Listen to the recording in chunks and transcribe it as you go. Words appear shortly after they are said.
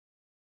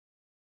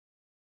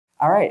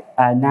All right,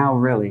 now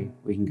really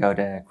we can go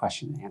to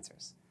question and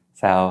answers.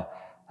 So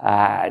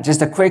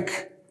just a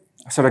quick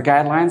sort of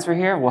guidelines for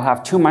here. We'll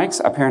have 2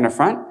 mics up here in the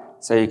front,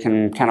 so you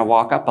can kind of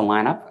walk up and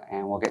line up,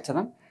 and we'll get to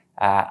them.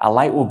 A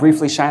light will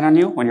briefly shine on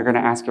you when you're going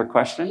to ask your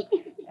question,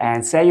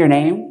 and say your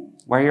name,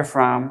 where you're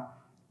from,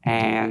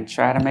 and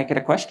try to make it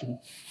a question.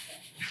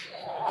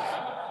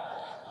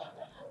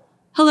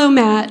 Hello,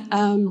 Matt.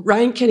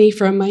 Ryan Kinney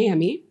from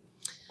Miami.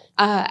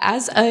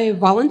 As a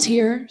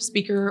volunteer,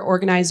 speaker,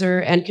 organizer,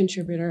 and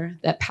contributor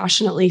that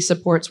passionately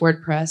supports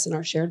WordPress and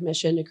our shared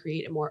mission to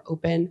create a more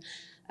open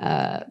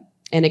and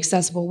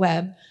accessible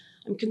web,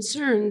 I'm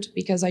concerned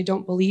because I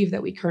don't believe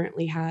that we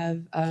currently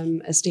have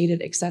a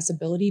stated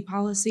accessibility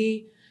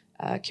policy,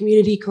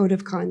 community code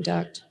of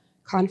conduct,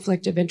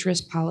 conflict of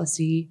interest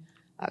policy,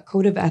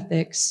 code of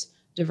ethics,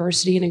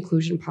 diversity and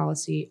inclusion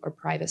policy, or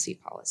privacy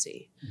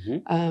policy.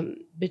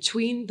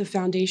 Between the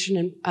foundation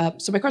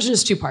and, so my question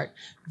is 2-part.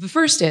 The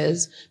first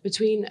is,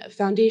 between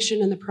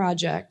foundation and the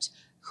project,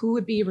 who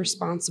would be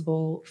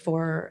responsible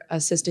for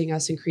assisting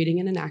us in creating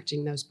and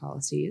enacting those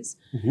policies?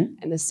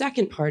 And the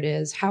second part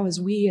is, how as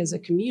we as a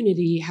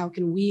community, how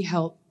can we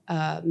help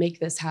make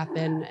this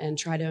happen and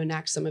try to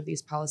enact some of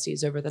these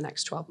policies over the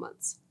next 12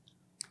 months?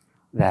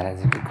 That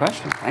is a good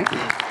question, thank you.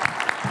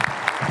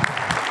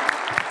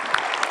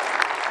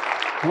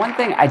 One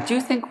thing, I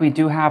do think we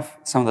do have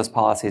some of those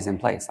policies in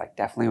place. Like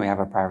definitely we have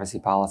a privacy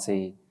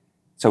policy.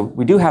 So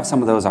we do have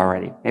some of those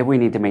already. Maybe we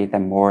need to make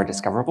them more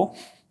discoverable.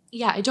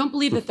 Yeah, I don't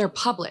believe that they're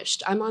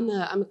published. I'm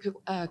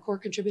a core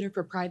contributor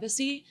for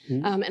privacy,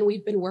 and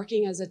we've been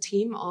working as a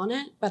team on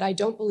it, but I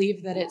don't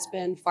believe that it's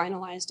been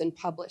finalized and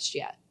published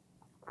yet.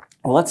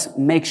 Well, let's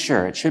make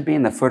sure. It should be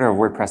in the footer of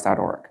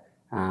WordPress.org.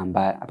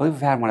 But I believe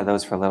we've had one of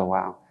those for a little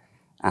while.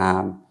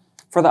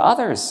 For the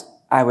others,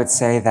 I would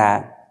say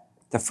that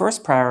the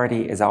first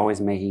priority is always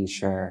making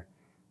sure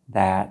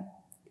that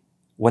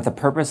what the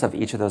purpose of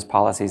each of those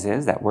policies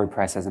is that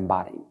WordPress is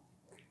embodying.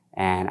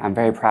 And I'm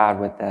very proud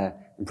with the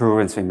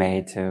improvements we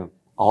made to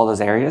all those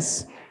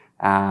areas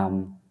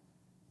in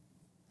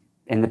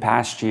the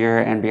past year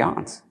and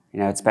beyond,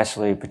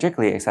 especially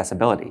particularly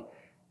accessibility.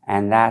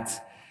 And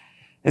that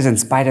is in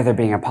spite of there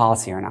being a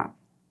policy or not.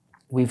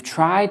 We've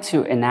tried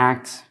to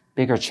enact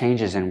bigger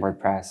changes in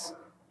WordPress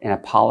in a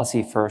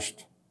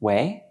policy-first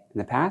way in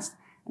the past.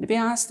 And to be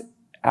honest,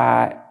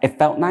 it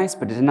felt nice,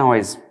 but it didn't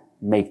always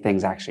make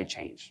things actually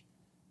change.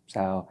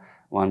 So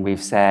when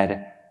we've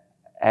said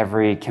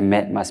every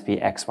commit must be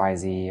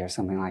XYZ or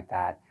something like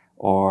that,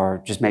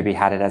 or just maybe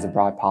had it as a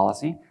broad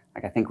policy,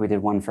 like I think we did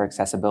one for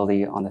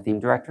accessibility on the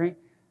theme directory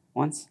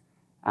once,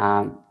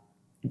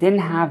 it didn't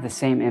have the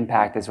same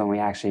impact as when we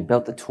actually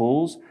built the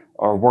tools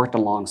or worked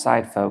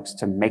alongside folks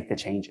to make the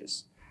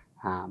changes.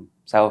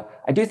 So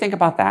I do think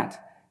about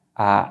that.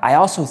 I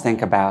also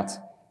think about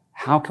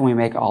how can we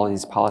make all of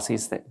these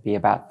policies that be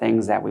about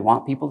things that we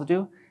want people to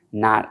do,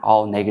 not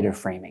all negative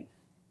framing.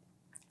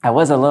 It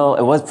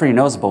was pretty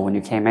noticeable when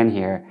you came in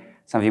here.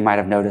 Some of you might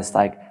have noticed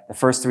like the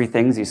first 3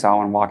 things you saw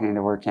when walking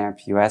into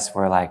WordCamp US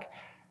were like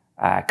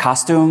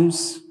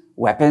costumes,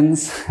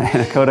 weapons,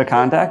 and a code of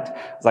conduct.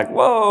 It's like,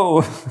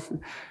 whoa!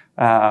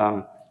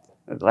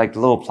 Like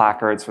little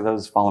placards for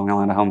those following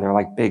along at home. They were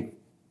like big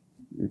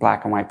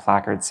black and white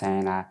placards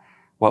saying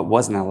what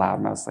wasn't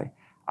allowed mostly.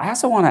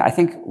 I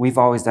think we've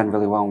always done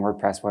really well in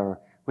WordPress where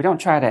we don't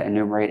try to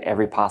enumerate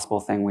every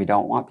possible thing we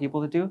don't want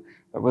people to do,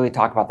 but really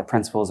talk about the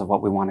principles of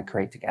what we want to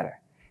create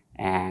together.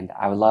 And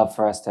I would love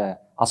for us to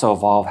also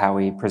evolve how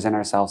we present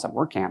ourselves at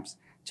WordCamps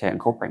to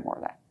incorporate more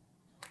of that.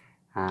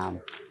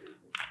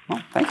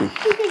 Well, thank you.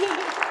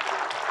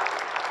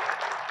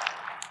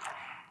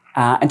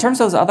 In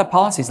terms of those other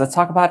policies, let's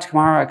talk about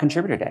tomorrow at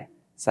Contributor Day.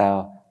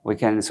 So we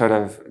can sort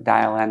of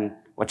dial in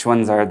which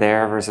ones are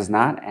there versus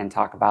not and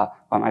talk about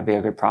what might be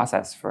a good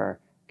process for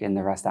getting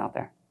the rest out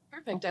there.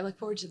 Perfect. I look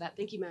forward to that.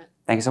 Thank you, Matt.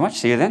 Thank you so much.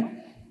 See you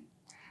then.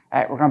 All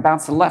right, we're going to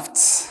bounce to the left.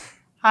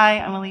 Hi,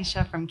 I'm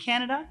Alicia from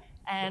Canada.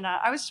 And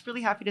I was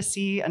really happy to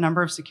see a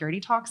number of security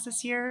talks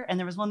this year. And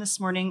there was one this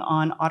morning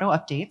on auto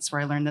updates where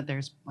I learned that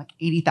there's like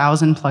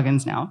 80,000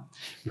 plugins now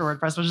for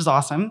WordPress, which is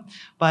awesome.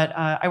 But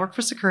I work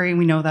for Security, and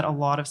we know that a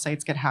lot of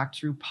sites get hacked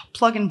through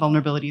plugin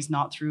vulnerabilities,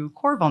 not through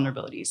core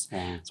vulnerabilities.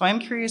 Yeah. So I'm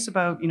curious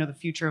about the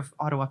future of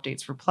auto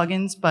updates for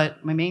plugins.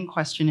 But my main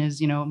question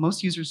is,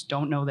 most users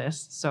don't know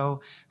this.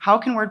 So how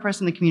can WordPress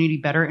and the community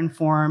better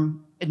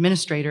inform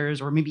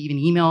administrators, or maybe even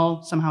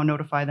email, somehow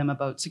notify them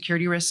about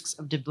security risks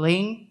of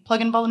delaying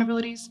plugin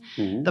vulnerabilities,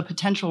 the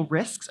potential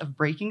risks of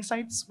breaking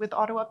sites with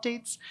auto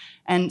updates,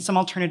 and some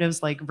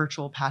alternatives like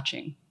virtual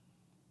patching?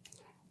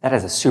 That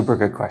is a super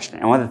good question.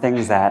 And one of the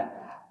things that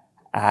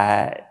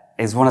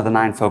is one of the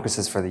 9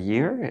 focuses for the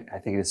year, I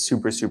think it is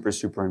super, super,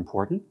 super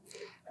important.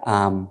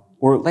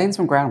 We're laying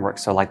some groundwork.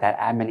 So like that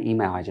admin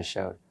email I just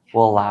showed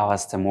will allow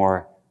us to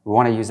we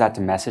want to use that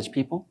to message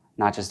people,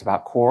 not just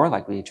about core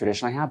like we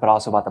traditionally have, but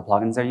also about the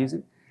plugins they're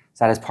using.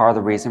 So that is part of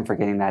the reason for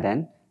getting that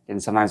in.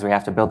 And sometimes we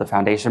have to build the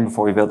foundation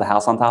before we build the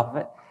house on top of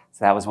it.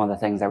 So that was one of the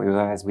things that we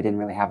realized we didn't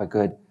really have a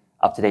good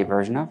up-to-date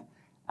version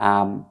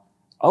of.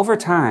 Over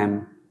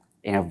time,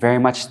 very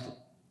much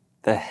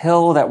the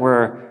hill that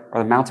or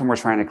the mountain we're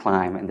trying to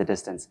climb in the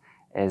distance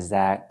is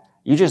that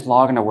you just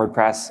log into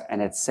WordPress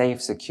and it's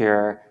safe,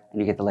 secure, and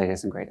you get the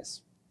latest and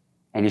greatest.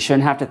 And you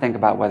shouldn't have to think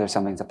about whether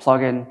something's a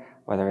plugin,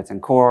 whether it's in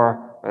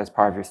core, whether it's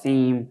part of your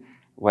theme,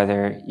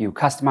 whether you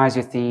customize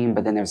your theme,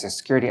 but then there's a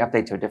security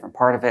update to a different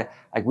part of it.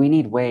 Like, we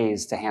need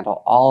ways to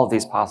handle all of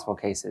these possible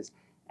cases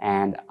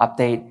and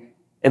update,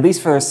 at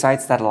least for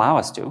sites that allow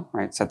us to,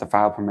 right? Set the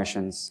file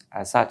permissions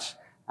as such,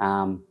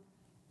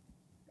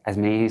 as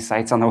many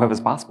sites on the web as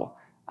possible.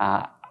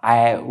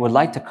 I would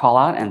like to call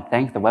out and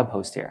thank the web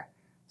host here.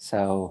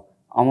 So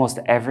almost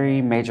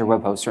every major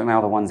web host, certainly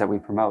all the ones that we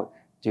promote,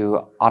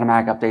 do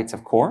automatic updates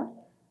of core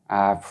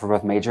for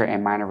both major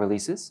and minor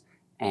releases.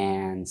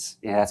 And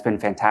that's been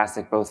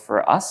fantastic both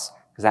for us,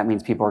 because that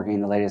means people are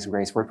getting the latest and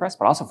greatest WordPress,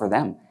 but also for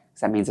them,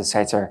 because that means the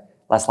sites are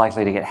less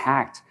likely to get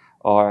hacked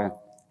or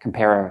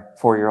compare a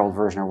 4-year-old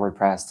version of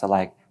WordPress to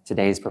like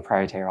today's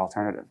proprietary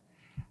alternative.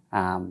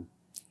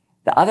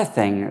 The other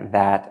thing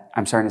that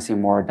I'm starting to see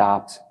more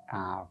adopt,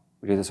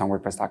 we do this on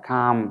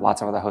WordPress.com,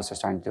 lots of other hosts are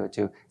starting to do it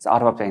too, is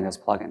auto-updating those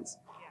plugins.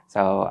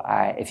 So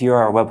if you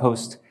are a web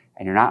host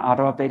and you're not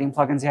auto-updating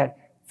plugins yet,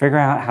 figure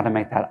out how to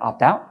make that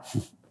opt-out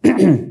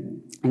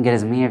and get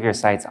as many of your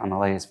sites on the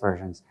latest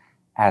versions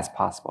as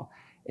possible.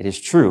 It is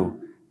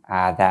true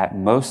that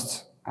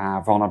most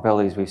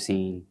vulnerabilities we've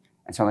seen,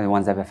 and certainly the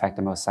ones that have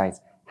affected most sites,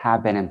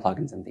 have been in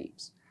plugins and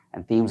themes.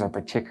 And themes are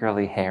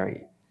particularly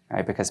hairy,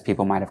 right? Because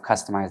people might have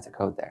customized the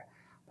code there.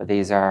 But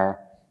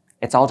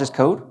it's all just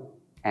code.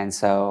 And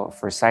so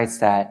for sites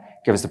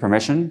that give us the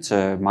permission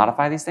to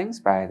modify these things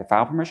by the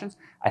file permissions,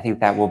 I think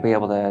that we'll be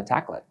able to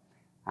tackle it.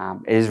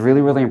 It is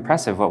really, really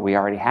impressive what we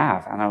already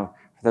have. I know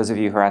for those of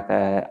you who are at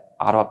the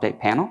auto update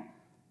panel,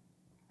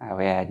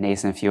 we had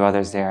Nathan and a few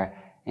others there.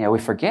 We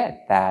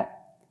forget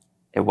that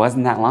it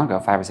wasn't that long ago,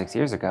 5 or 6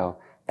 years ago,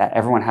 that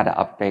everyone had to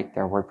update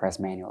their WordPress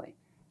manually.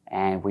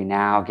 And we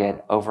now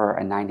get over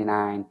a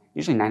 99,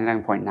 usually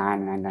 99.9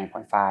 and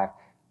 99.5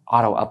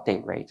 auto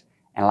update rate,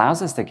 and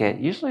allows us to get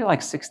usually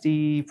like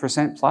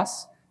 60%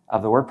 plus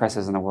of the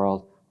WordPresses in the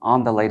world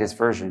on the latest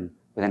version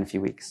within a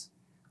few weeks,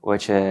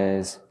 which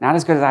is not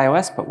as good as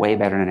iOS, but way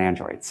better than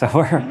Android. So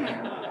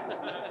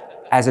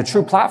as a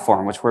true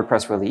platform, which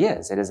WordPress really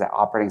is, it is the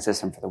operating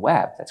system for the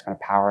web that's going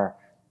to power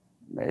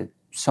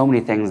so many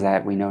things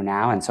that we know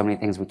now and so many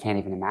things we can't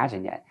even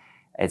imagine yet.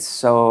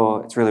 It's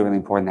really, really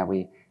important that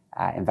we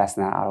invest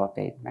in that auto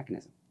update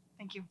mechanism.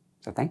 Thank you.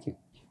 So thank you.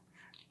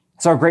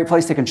 It's a great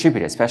place to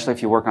contribute, especially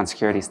if you work on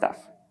security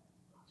stuff.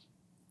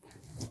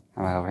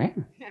 Over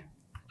here. Yeah.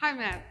 Hi,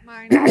 Matt.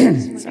 My name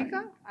is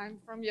Monica. I'm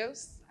from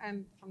Joost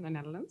and from the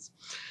Netherlands.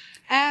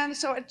 And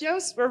so at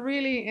Joost, we're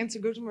really into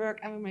Gutenberg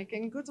and we're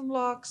making Guten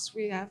blocks.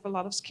 We have a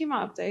lot of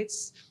schema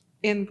updates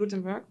in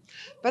Gutenberg.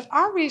 But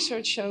our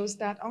research shows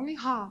that only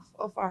half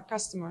of our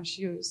customers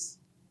use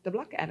the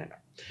block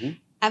editor. Mm-hmm.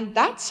 And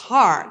that's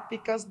hard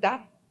because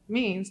that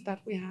means that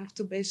we have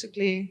to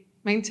basically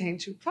maintain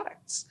 2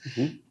 products.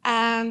 Mm-hmm.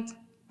 And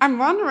I'm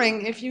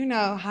wondering if you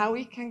know how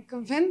we can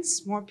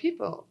convince more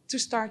people to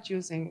start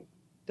using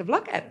the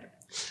block editor,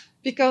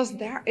 because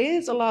there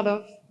is a lot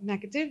of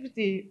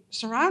negativity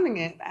surrounding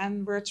it,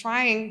 and we're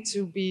trying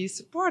to be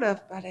supportive,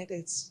 but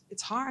it's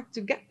hard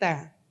to get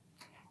there.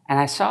 And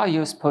I saw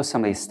you post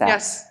some of these stats.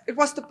 Yes, it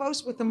was the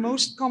post with the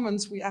most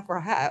comments we ever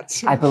had.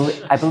 I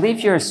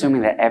believe you're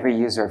assuming that every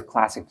user of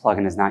Classic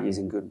plugin is not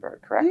using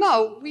Gutenberg, correct?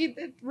 No, we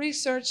did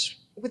research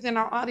within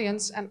our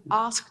audience and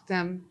asked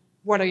them,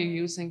 what are you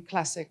using,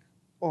 Classic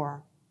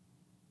or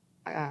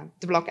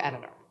the block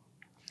editor?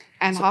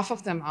 And half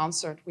of them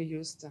answered, we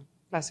used the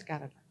Classic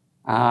editor.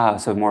 Ah,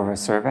 so more of a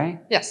survey?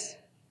 Yes.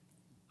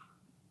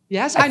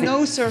 Yes, I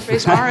know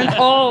surveys aren't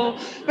all,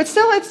 but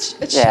still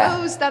it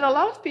shows that a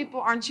lot of people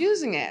aren't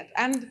using it.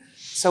 And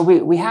so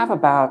we have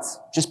about,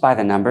 just by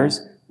the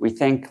numbers, we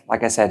think,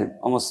 like I said,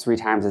 almost 3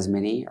 times as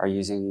many are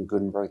using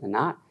Gutenberg than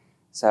not.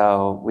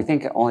 So we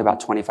think only about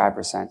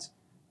 25%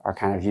 are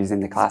kind of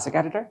using the Classic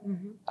editor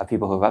of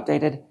people who have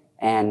updated,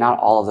 and not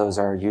all of those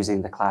are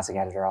using the Classic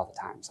editor all the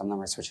time. Some of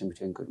them are switching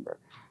between Gutenberg.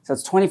 So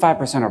it's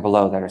 25% or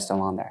below that are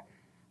still on there.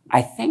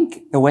 I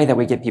think the way that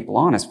we get people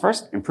on is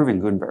first improving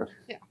Gutenberg.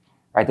 Yeah.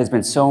 Right? There's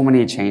been so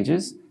many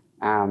changes.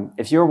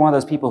 If you're one of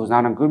those people who's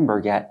not on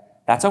Gutenberg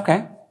yet, that's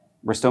okay.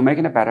 We're still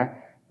making it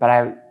better. But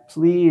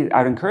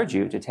I'd encourage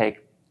you to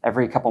take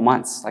every couple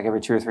months, like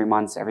every 2 or 3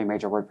 months, every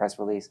major WordPress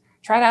release,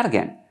 try it out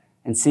again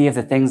and see if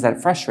the things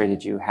that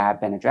frustrated you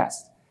have been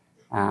addressed.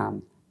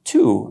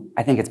 2,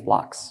 I think it's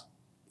blocks.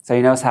 So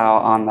you notice how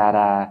on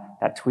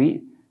that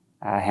tweet,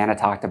 Hannah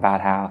talked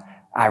about how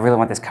I really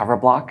want this cover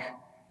block.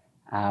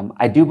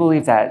 I do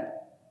believe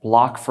that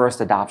block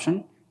first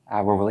adoption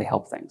will really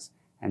help things.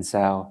 And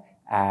so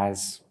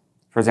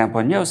for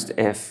example, in Yoast,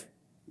 if,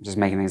 just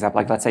making things up,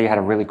 like let's say you had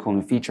a really cool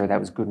new feature that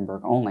was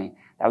Gutenberg only,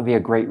 that would be a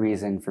great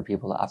reason for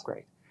people to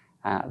upgrade.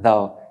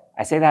 Though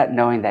I say that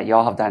knowing that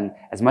y'all have done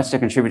as much to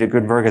contribute to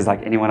Gutenberg as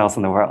like anyone else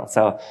in the world.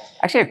 So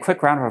actually a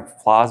quick round of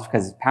applause,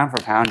 because pound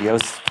for pound,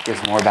 Yoast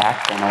gives more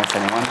back than almost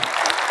anyone.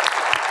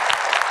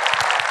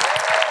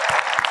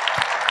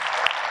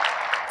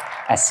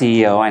 as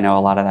CEO, I know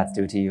a lot of that's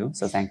due to you,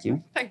 so thank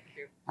you. Thank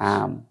you.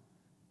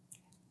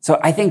 So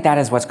I think that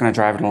is what's going to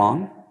drive it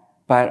along.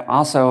 But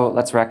also,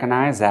 let's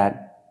recognize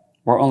that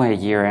we're only a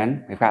year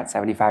in. We've got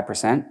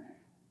 75%.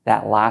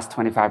 That last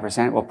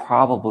 25% will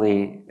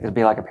probably, it'll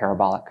be like a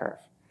parabolic curve.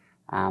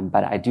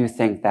 But I do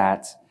think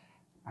that,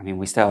 I mean,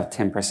 we still have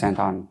 10%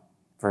 on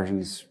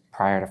versions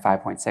prior to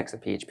 5.6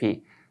 of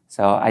PHP.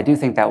 So I do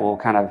think that will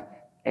kind of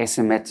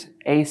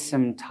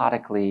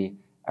asymptotically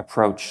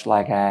approach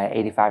like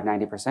 85,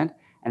 90%.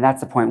 And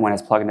that's the point when,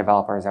 as plugin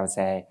developers, I would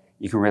say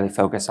you can really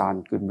focus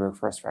on Gutenberg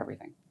first for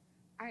everything.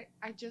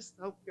 I just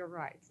hope you're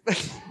right.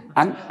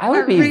 I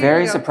would be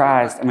very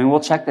surprised. I mean, we'll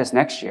check this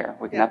next year.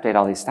 We can update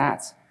all these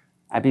stats.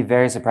 I'd be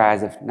very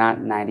surprised if not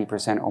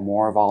 90% or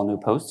more of all new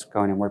posts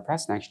going in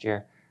WordPress next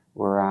year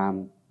were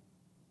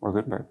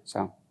Gutenberg.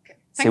 So,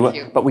 Thank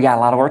you. But we got a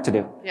lot of work to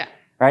do. Yeah.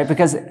 Right?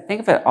 Because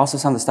think of it, also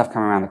some of the stuff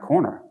coming around the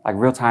corner, like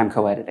real-time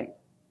co-editing.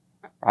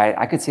 Right?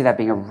 I could see that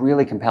being a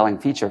really compelling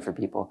feature for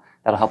people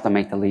that'll help them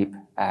make the leap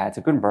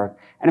to Gutenberg.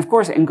 And of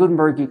course, in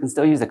Gutenberg, you can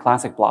still use the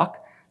classic block.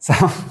 So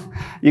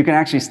you can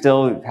actually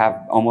still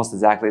have almost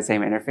exactly the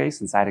same interface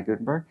inside of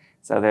Gutenberg.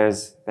 So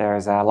there's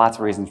lots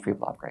of reasons for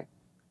people to upgrade.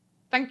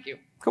 Thank you.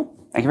 Cool.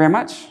 Thank you very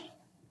much.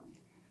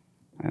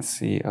 Let's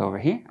see over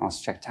here. Let's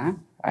check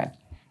time. All right.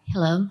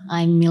 Hello,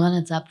 I'm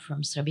Milana Zap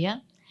from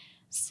Serbia.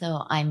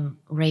 So I'm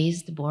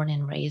born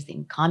and raised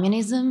in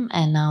communism,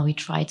 and now we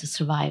try to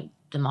survive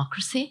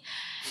democracy.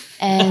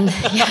 And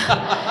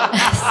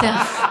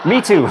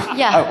Me too.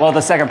 Yeah. Well,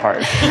 the second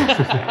part.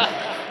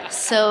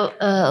 So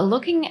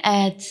looking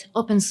at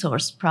open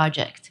source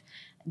project,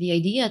 the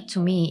idea to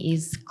me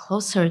is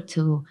closer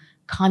to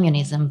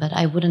communism, but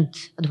I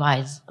wouldn't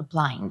advise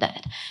applying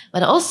that.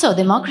 But also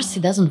democracy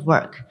doesn't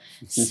work.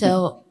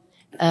 So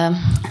I'm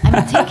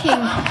thinking,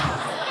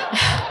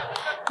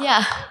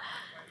 yeah.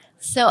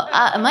 So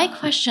my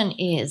question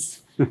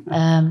is,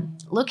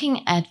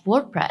 looking at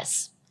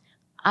WordPress,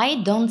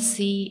 I don't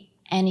see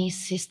any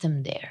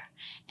system there.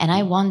 And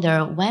I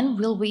wonder, when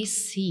will we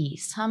see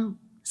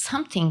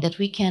something that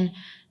we can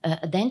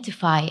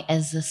identify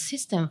as a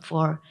system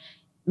for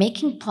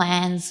making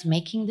plans,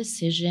 making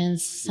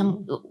decisions,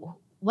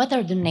 what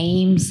are the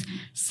names,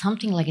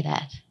 something like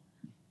that?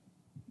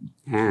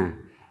 Yeah,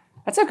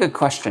 that's a good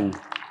question.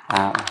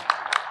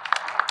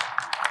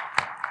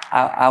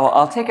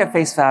 I'll take at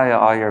face value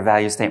all your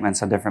value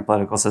statements on different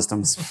political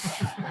systems.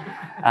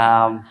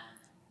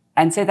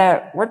 And say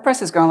that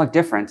WordPress is going to look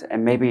different,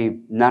 and maybe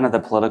none of the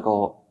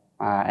political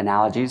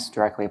analogies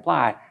directly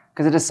apply,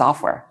 because it is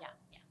software. Yeah.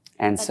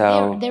 And but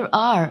so there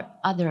are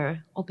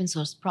other open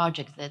source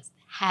projects that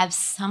have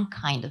some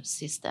kind of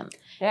system,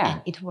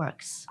 and it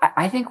works.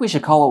 I think we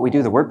should call what we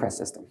do the WordPress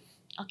system.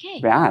 Okay.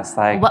 To be honest,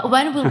 like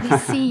when will we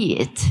see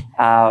it?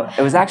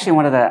 It was actually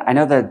one of the, I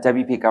know the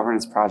WP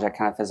governance project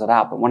kind of fizzled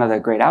out, but one of the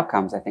great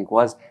outcomes, I think,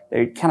 was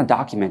they kind of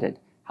documented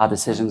how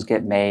decisions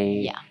get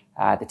made,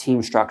 the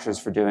team structures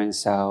for doing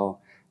so.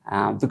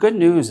 The good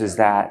news is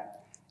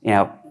that,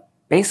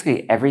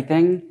 basically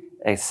everything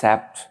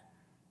except,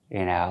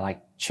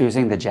 like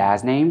choosing the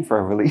jazz name for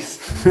a release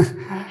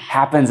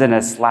happens in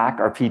a Slack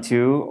or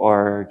P2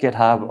 or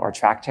GitHub or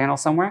Track channel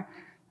somewhere.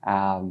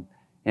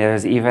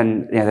 There's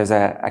even, there's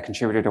a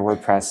contributor to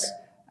WordPress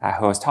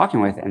who I was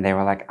talking with, and they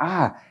were like,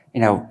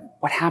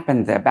 what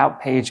happened? The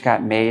about page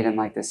got made in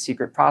like this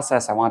secret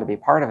process. I wanted to be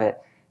part of it,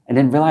 and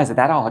didn't realize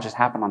that all just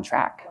happened on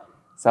Track.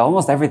 So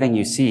almost everything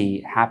you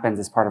see happens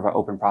as part of an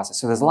open process.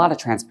 So there's a lot of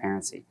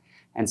transparency.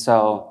 And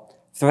so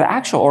for the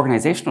actual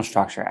organizational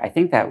structure, I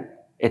think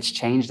that it's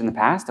changed in the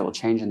past. It will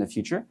change in the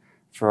future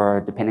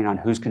depending on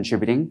who's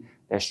contributing,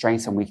 their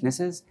strengths and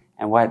weaknesses,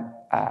 and what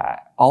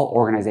all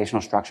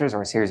organizational structures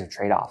are a series of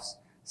trade-offs.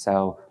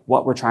 So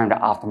what we're trying to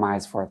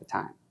optimize for at the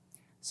time.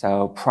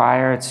 So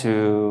prior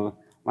to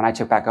when I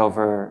took back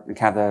over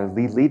kind of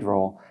the lead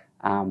role,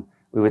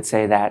 we would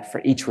say that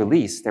for each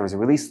release, there was a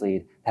release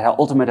lead that had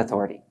ultimate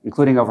authority,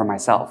 including over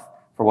myself,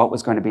 for what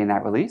was going to be in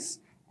that release.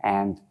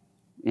 And,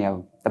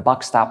 the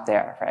buck stopped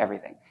there for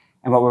everything.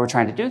 And what we were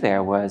trying to do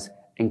there was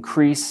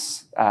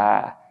increase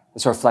the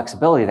sort of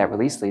flexibility that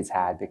release leads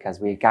had, because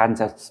we had gotten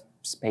to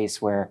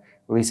space where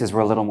releases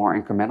were a little more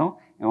incremental,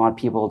 and we want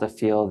people to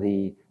feel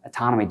the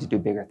autonomy to do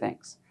bigger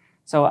things.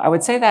 So I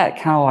would say that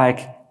kind of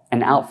like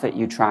an outfit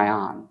you try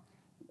on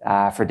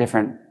for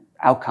different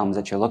outcomes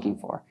that you're looking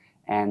for.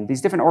 And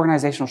these different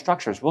organizational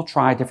structures will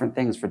try different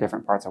things for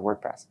different parts of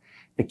WordPress.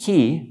 The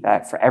key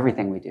that for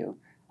everything we do,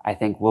 I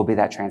think, will be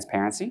that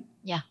transparency.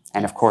 Yeah.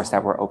 And of course,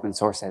 that we're open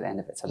source at the end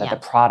of it, so that the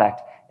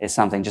product is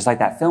something, just like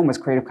that film was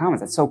Creative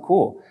Commons. It's so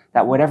cool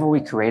that whatever we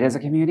create as a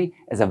community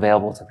is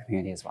available to the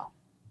community as well.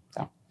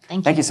 So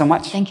thank you so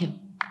much. Thank you.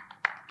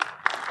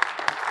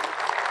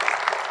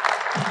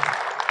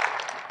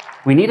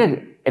 We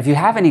needed, if you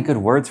have any good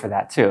words for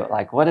that too,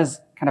 like what is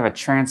kind of a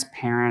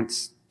transparent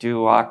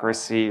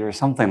duocracy or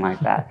something like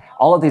that.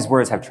 All of these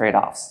words have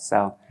trade-offs.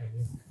 So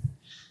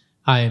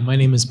Hi, my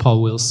name is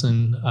Paul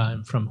Wilson.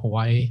 I'm from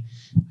Hawaii.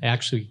 I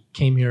actually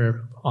came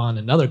here on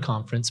another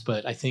conference,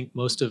 but I think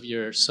most of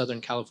your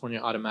Southern California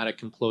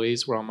Automatic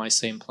employees were on my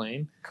same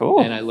plane. Cool.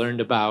 And I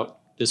learned about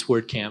this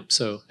WordCamp,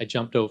 so I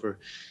jumped over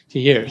to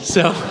here.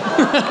 So,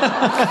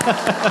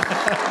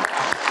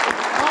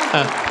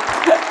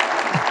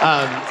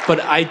 but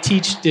I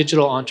teach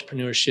digital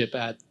entrepreneurship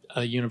at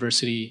a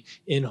university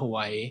in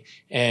Hawaii,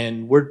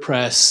 and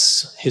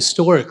WordPress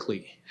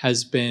historically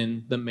has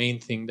been the main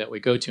thing that we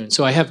go to. And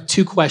so I have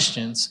two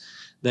questions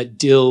that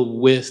deal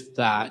with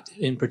that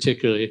in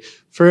particular.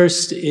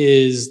 First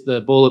is the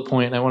bullet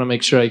point, and I want to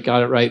make sure I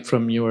got it right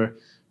from your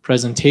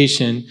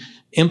presentation,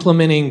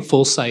 implementing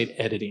full site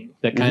editing.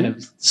 That kind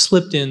of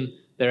slipped in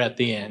there at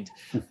the end.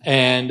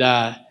 And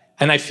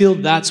I feel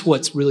that's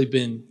what's really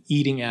been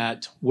eating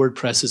at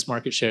WordPress's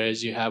market share,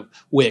 as you have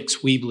Wix,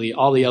 Weebly,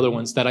 all the other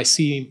ones that I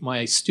see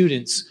my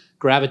students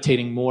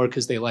gravitating more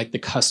because they like the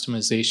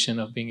customization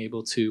of being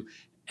able to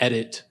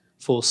edit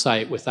full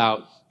site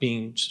without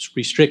being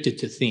restricted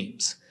to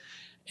themes.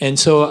 And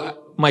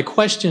so my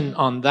question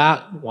on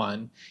that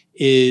one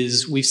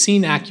is, we've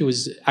seen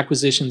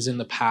acquisitions in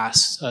the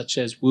past, such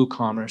as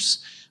WooCommerce,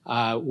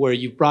 where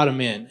you've brought them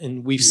in,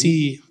 and we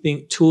see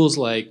tools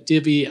like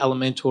Divi,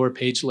 Elementor,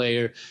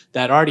 PageLayer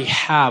that already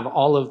have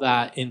all of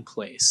that in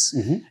place.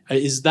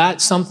 Is that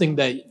something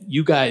that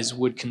you guys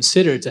would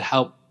consider to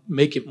help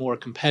make it more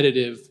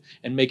competitive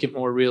and make it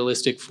more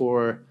realistic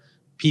for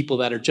people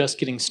that are just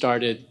getting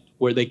started,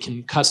 where they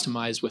can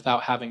customize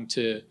without having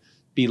to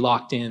be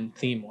locked in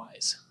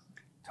theme-wise?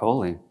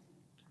 Totally.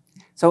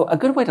 So a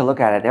good way to look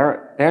at it,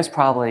 there's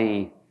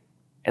probably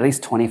at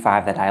least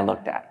 25 that I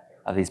looked at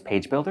of these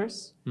page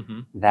builders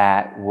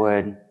that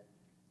would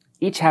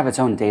each have its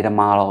own data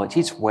model,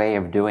 each way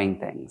of doing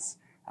things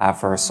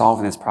for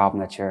solving this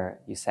problem that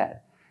you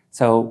said.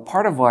 So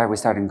part of why we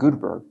started in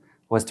Gutenberg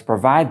was to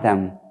provide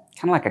them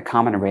kind of like a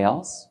common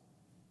Rails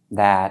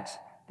that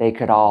they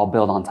could all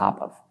build on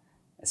top of.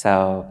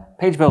 So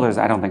page builders,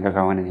 I don't think are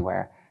going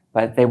anywhere,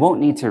 but they won't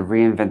need to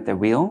reinvent the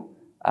wheel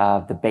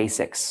of the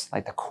basics,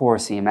 like the core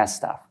CMS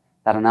stuff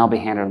that'll now be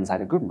handled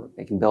inside of Gutenberg.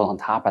 They can build on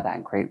top of that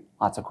and create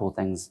lots of cool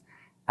things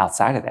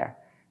outside of there.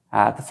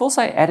 The full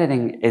site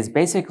editing is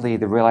basically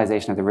the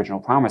realization of the original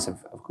promise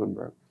of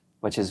Gutenberg,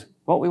 which is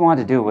what we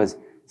wanted to do was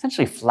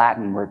essentially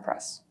flatten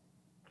WordPress.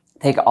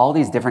 Take all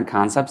these different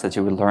concepts that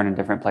you would learn in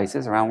different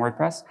places around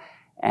WordPress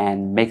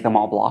and make them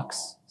all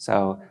blocks.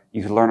 So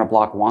you could learn a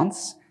block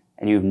once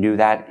and you knew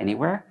that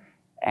anywhere.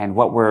 And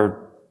what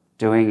we're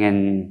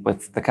doing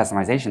with the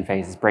customization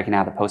phase is breaking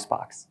out the post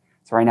box.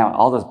 So right now,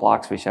 all those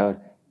blocks we showed,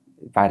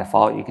 by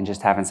default, you can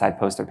just have inside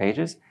poster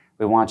pages.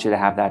 We want you to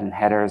have that in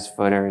headers,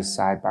 footers,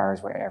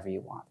 sidebars, wherever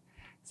you want.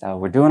 So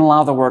we're doing a lot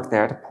of the work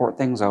there to port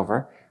things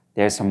over.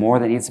 There's some more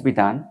that needs to be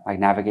done, like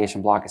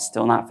navigation block is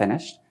still not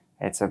finished.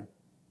 It's a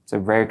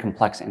very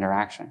complex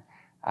interaction.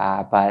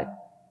 But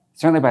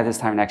certainly by this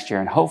time next year,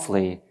 and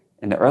hopefully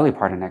in the early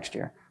part of next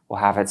year, we'll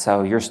have it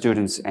so your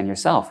students and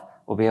yourself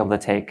will be able to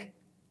take,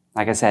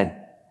 like I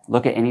said,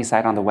 look at any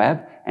site on the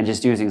web and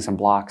just using some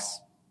blocks,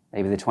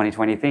 maybe the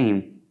 2020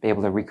 theme, be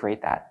able to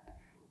recreate that.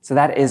 So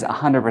that is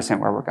 100%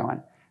 where we're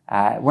going.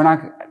 We're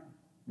not,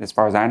 as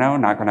far as I know,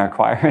 not going to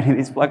acquire any of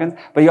these plugins,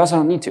 but you also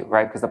don't need to,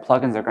 right? Because the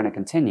plugins are going to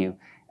continue,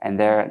 and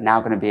they're now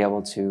going to be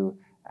able to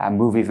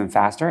move even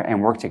faster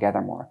and work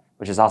together more,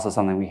 which is also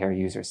something we hear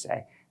users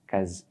say.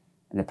 Because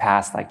in the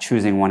past, like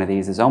choosing one of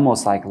these is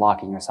almost like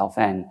locking yourself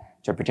in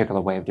to a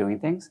particular way of doing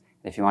things.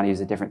 If you want to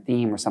use a different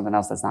theme or something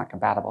else that's not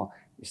compatible,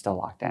 you're still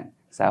locked in.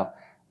 So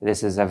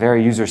this is a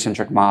very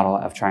user-centric model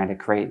of trying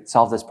to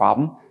solve this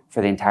problem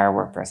for the entire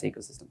WordPress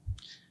ecosystem.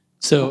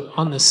 So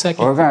on the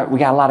second... we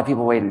got a lot of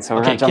people waiting, so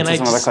we're going to jump to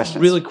some other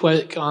questions. Really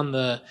quick on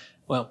the...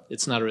 Well,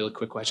 it's not a really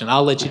quick question.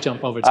 I'll let you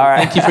jump over to it. All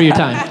right. Thank you for your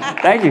time.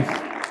 Thank you.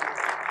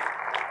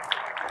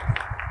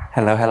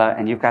 Hello,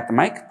 and you've got the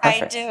mic?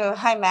 Perfect. I do.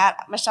 Hi,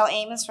 Matt. Michelle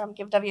Ames from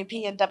Give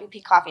WP and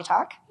WP Coffee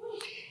Talk.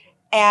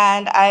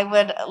 And I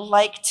would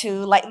like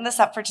to lighten this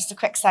up for just a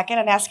quick second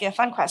and ask you a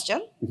fun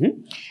question.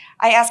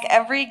 I ask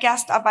every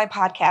guest on my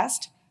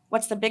podcast,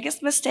 what's the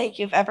biggest mistake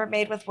you've ever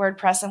made with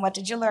WordPress and what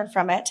did you learn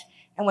from it?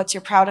 And what's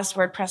your proudest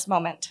WordPress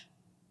moment?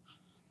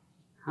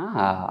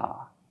 The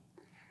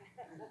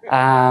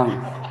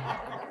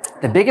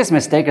biggest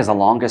mistake is a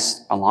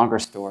longer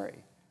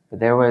story. But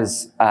there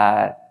was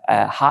a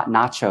hot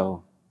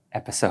nacho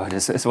episode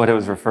is what it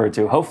was referred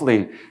to.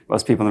 Hopefully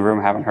most people in the room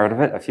haven't heard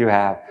of it. A few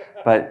have.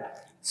 But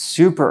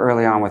super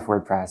early on with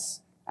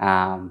WordPress,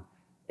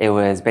 it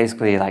was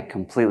basically like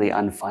completely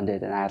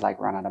unfunded, and I had like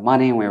run out of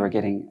money, and we were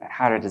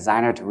hired a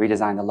designer to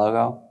redesign the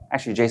logo.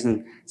 Actually,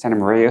 Jason Santa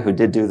Maria, who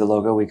did do the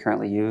logo we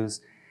currently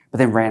use, but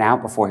then ran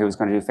out before he was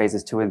going to do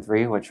phases 2 and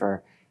 3, which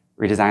were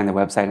redesigning the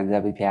website and the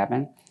WP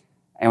admin.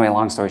 Anyway,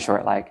 long story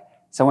short, like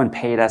someone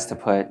paid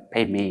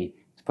me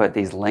to put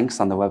these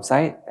links on the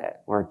website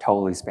that were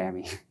totally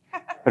spammy.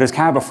 But it was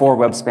kind of before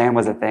web spam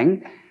was a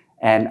thing,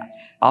 and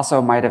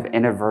also might have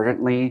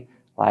inadvertently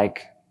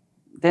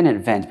didn't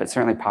invent, but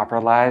certainly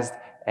popularized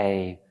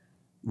a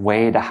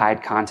way to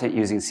hide content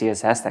using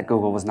CSS that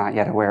Google was not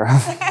yet aware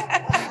of.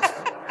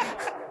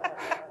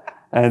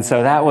 And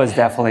so that was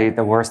definitely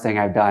the worst thing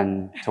I've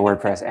done to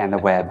WordPress and the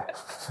web.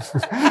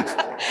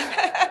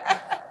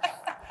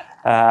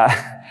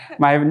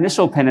 My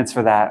initial penance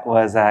for that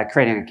was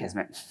creating a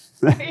Kismet,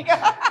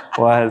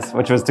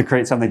 which was to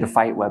create something to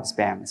fight web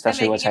spam,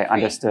 especially once I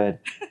understood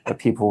what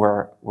people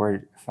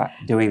were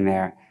doing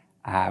there.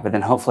 But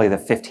then hopefully the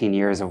 15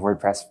 years of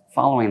WordPress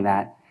following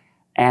that.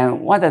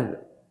 And one of the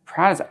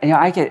proudest,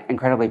 I get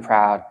incredibly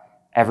proud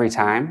every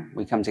time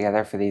we come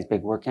together for these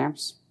big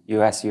WordCamps,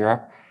 US,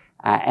 Europe.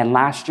 And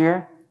last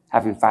year,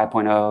 having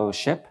 5.0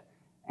 ship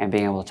and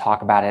being able to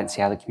talk about it and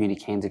see how the community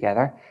came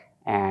together.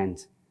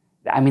 And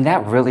I mean,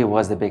 that really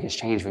was the biggest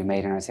change we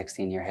made in our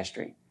 16-year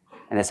history.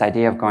 And this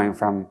idea of going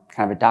from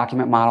kind of a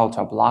document model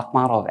to a block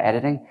model of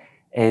editing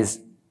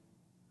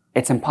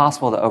it's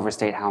impossible to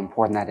overstate how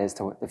important that is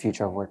to the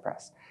future of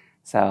WordPress.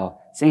 So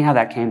seeing how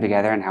that came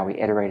together and how we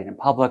iterated in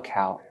public,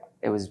 how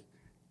it was,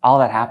 all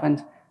that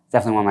happened,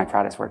 definitely one of my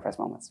proudest WordPress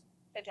moments.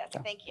 Fantastic,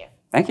 So, thank you.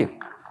 Thank you.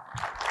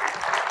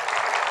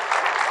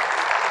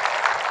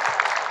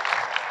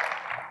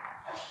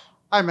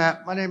 Hi,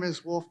 Matt. My name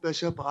is Wolf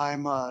Bishop.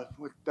 I'm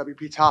with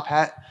WP Top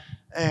Hat,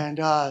 and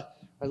I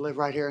live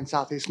right here in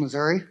Southeast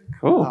Missouri.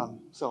 Cool.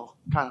 So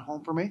kind of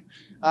home for me.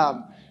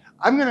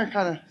 I'm going to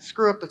kind of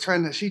screw up the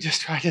trend that she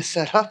just tried to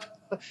set up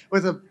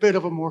with a bit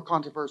of a more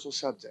controversial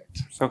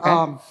subject. It's okay.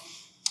 One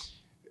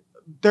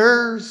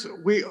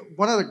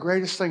of the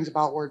greatest things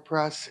about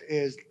WordPress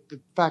is the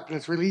fact that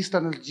it's released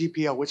under the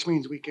GPL, which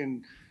means we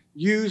can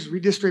use,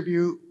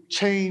 redistribute,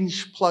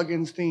 change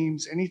plugins,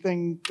 themes,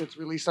 anything that's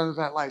released under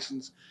that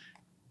license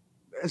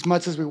as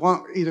much as we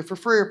want, either for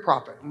free or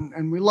profit,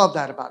 and we love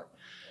that about it.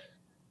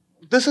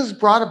 This has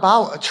brought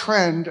about a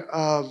trend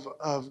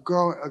a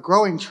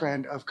growing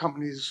trend of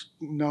companies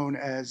known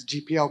as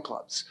GPL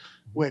clubs,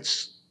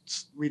 which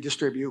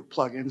redistribute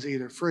plugins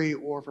either free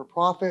or for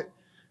profit.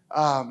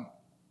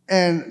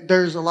 And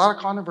there's a lot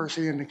of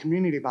controversy in the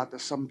community about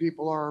this. Some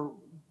people are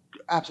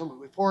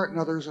absolutely for it, and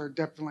others are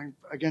definitely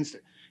against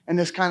it. And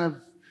this kind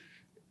of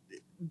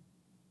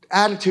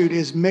attitude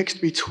is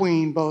mixed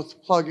between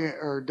both plugin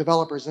or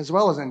developers as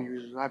well as end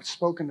users. I've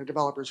spoken to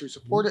developers who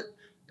support it,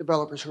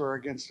 developers who are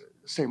against it,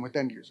 same with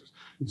end users.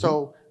 Mm-hmm.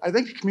 So I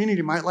think the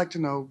community might like to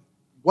know,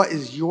 what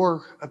is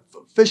your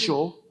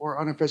official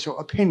or unofficial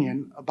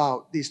opinion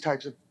about these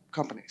types of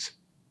companies?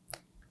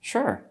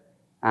 Sure.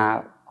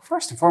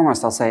 First and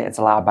foremost, I'll say it's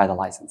allowed by the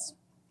license.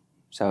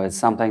 So it's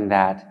something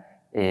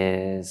that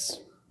is,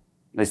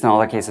 at least in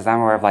all the cases I'm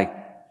aware of,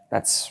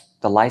 that's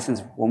the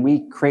license. When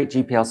we create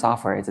GPL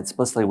software, it's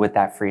explicitly with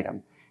that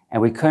freedom.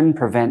 And we couldn't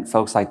prevent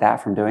folks like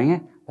that from doing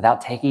it without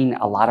taking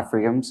a lot of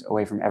freedoms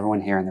away from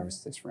everyone here in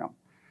this room.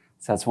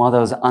 So it's one of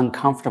those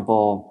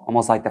uncomfortable,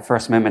 almost like the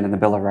First Amendment in the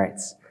Bill of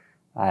Rights.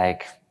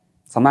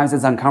 Sometimes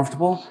it's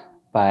uncomfortable,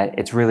 but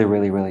it's really,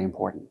 really, really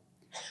important.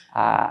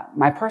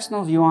 My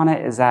personal view on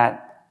it is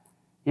that,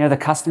 the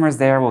customers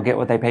there will get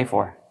what they pay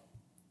for.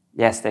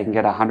 Yes, they can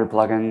get 100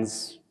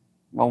 plugins.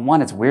 Well,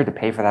 one, it's weird to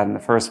pay for that in the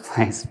first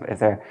place if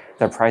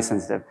they're price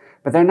sensitive.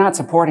 But they're not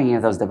supporting any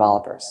of those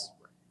developers.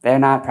 They're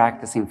not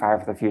practicing Fire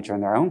for the Future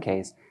in their own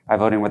case by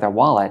voting with their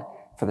wallet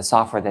for the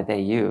software that they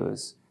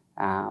use.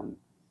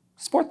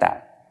 Support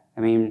that.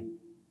 I mean,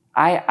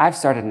 I've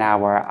started now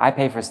where I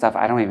pay for stuff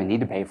I don't even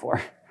need to pay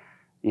for.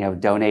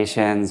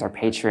 Donations or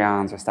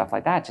Patreons or stuff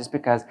like that, just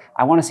because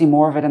I want to see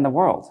more of it in the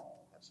world.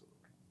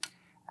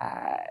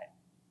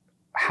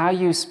 How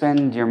you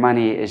spend your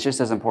money is just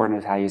as important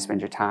as how you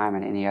spend your time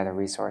and any other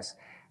resource.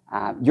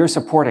 You're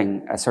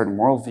supporting a certain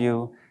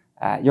worldview.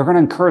 You're going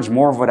to encourage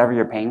more of whatever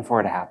you're paying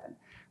for to happen.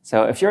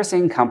 So if you're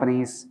seeing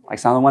companies, like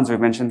some of the ones we've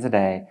mentioned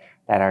today,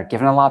 that are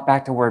giving a lot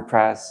back to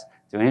WordPress,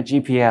 doing a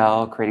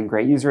GPL, creating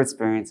great user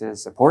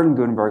experiences, supporting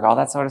Gutenberg, all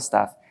that sort of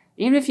stuff,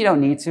 even if you don't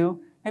need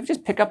to, maybe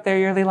just pick up their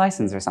yearly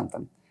license or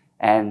something.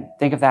 And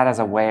think of that as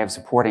a way of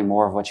supporting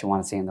more of what you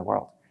want to see in the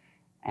world.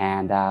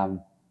 And,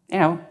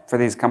 for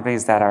these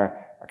companies that are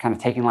kind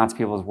of taking lots of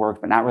people's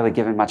work, but not really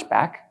giving much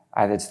back,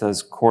 either to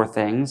those core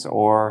things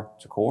or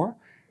to core,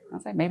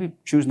 I'd say maybe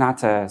choose not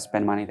to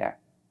spend money there.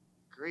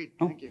 Great,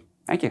 thank you.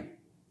 Thank you.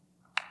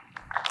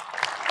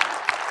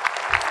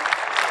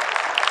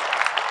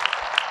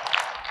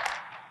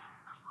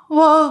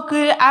 Well,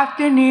 good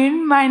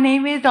afternoon. My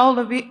name is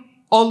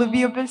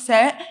Olivia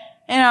Bissett,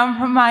 and I'm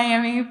from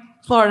Miami,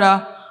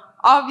 Florida.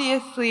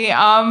 Obviously,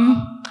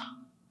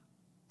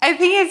 I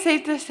think it's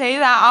safe to say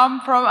that I'm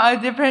from a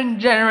different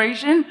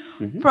generation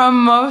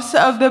from most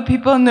of the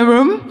people in the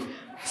room.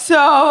 So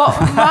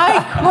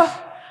my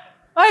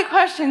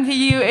question to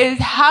you is,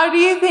 how do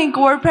you think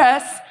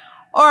WordPress,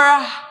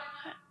 or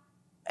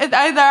it's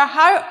either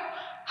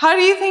how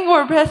do you think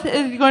WordPress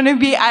is going to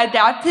be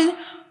adapted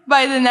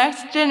by the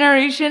next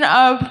generation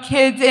of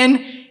kids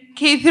in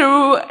K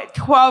through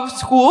 12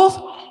 schools?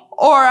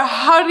 Or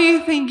how do you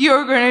think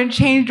you're going to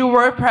change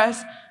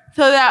WordPress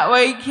so that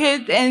way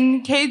kids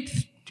in K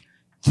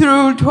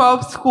through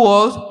 12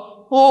 schools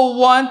will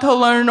want to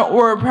learn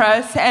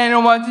WordPress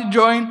and want to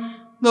join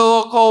the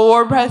local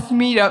WordPress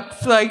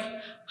meetups, like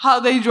how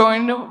they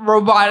joined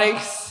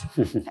robotics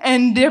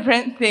and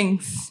different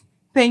things?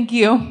 Thank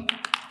you.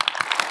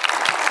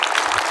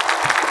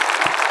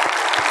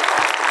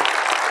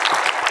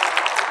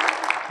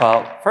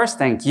 Well, first,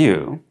 thank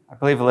you. I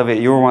believe, Olivia,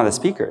 you were one of the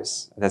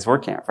speakers at this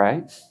WordCamp,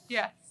 right?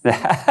 Yes.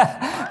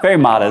 Very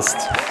modest.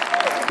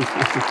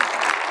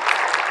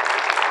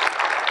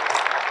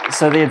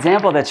 So the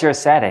example that you're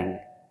setting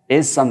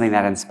is something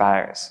that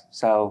inspires.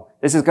 So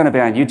this is going to be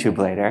on YouTube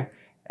later,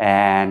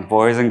 and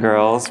boys and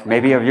girls,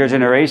 maybe of your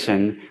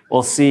generation,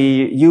 will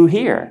see you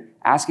here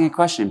asking a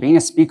question, being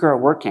a speaker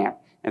at WordCamp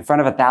in front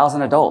of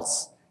 1,000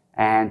 adults.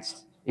 And,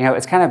 you know,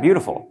 it's kind of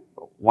beautiful.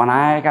 When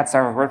I got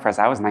started with WordPress,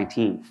 I was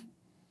 19.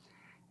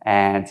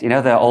 And you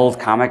know the old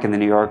comic in the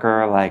New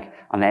Yorker, like,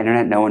 on the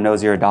internet, no one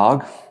knows you're a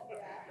dog?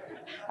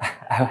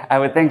 I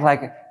would think,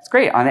 like, it's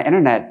great. On the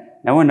internet,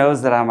 no one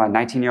knows that I'm a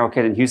 19-year-old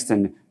kid in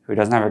Houston who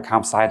doesn't have a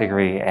comp sci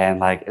degree and,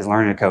 like, is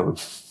learning to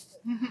code.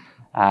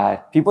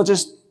 People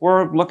just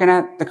were looking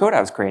at the code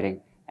I was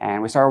creating,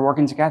 and we started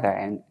working together,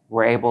 and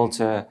we're able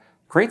to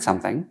create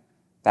something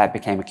that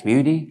became a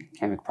community,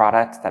 became a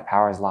product that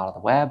powers a lot of the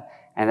web,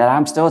 and that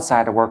I'm still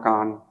excited to work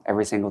on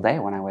every single day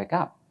when I wake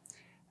up.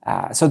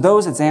 So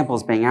those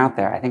examples being out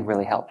there, I think,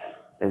 really help.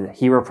 The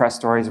HeroPress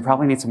stories, we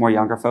probably need some more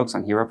younger folks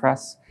on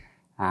HeroPress.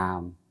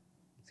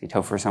 See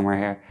Topher somewhere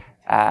here.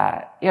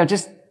 You know,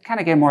 just kind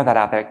of get more of that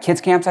out there.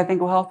 Kids camps, I think,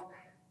 will help.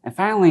 And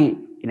finally,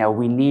 you know,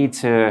 we need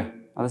to,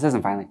 well, this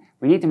isn't finally,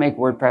 we need to make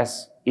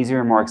WordPress easier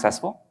and more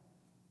accessible.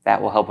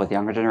 That will help with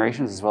younger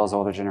generations as well as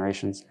older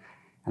generations.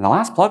 And the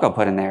last plug I'll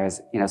put in there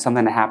is, you know,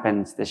 something that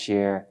happened this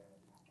year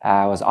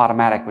was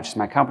Automatic, which is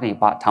my company,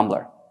 bought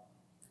Tumblr.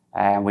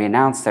 And we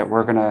announced that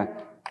we're going to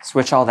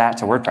switch all that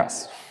to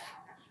WordPress.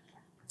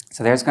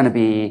 So there's going to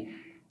be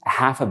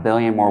 500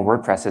 million more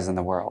WordPresses in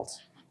the world.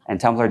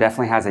 And Tumblr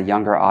definitely has a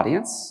younger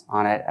audience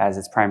on it as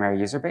its primary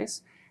user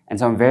base. And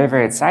so I'm very,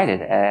 very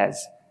excited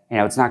as, you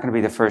know, it's not going to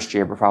be the first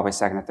year, but probably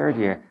second or third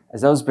year.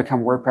 As those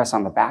become WordPress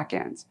on the back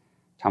end,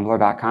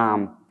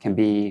 Tumblr.com can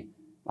be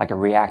like a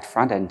React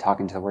front end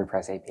talking to the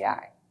WordPress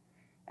API.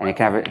 And it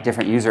can have a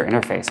different user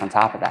interface on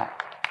top of that.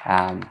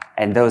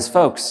 And those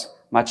folks,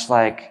 much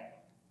like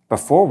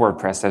before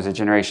WordPress, there's a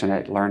generation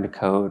that learned to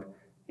code,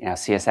 you know,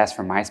 CSS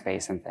from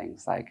MySpace and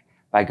things. Like,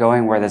 by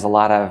going where there's a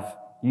lot of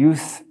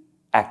youth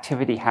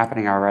activity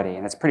happening already,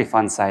 and it's a pretty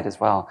fun site as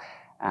well.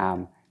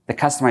 The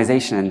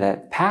customization and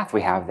the path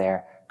we have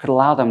there could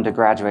allow them to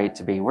graduate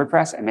to being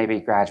WordPress and maybe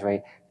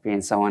graduate to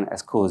being someone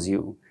as cool as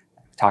you,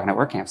 talking at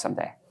WordCamp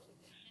someday.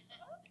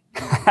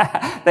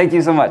 Thank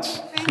you so much.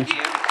 Thank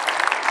you.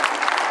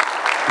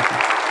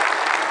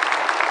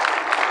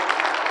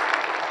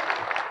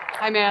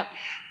 Hi, Matt.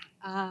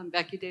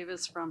 Becky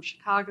Davis from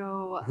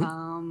Chicago.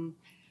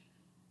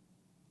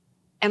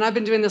 And I've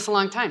been doing this a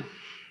long time.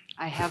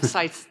 I have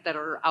sites that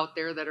are out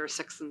there that are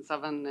 6 and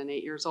 7 and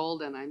 8 years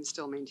old, and I'm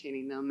still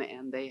maintaining them,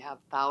 and they have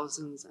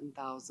thousands and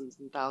thousands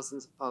and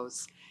thousands of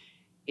posts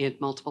in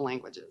multiple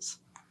languages.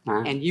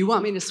 And you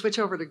want me to switch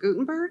over to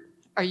Gutenberg?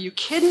 Are you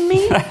kidding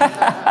me?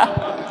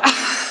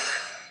 I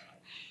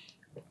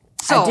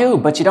do,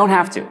 but you don't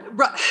have to.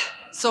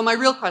 So my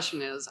real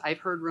question is, I've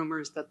heard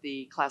rumors that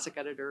the classic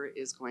editor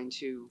is going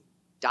to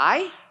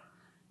die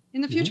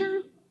in the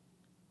future.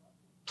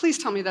 Please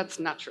tell me that's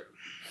not true.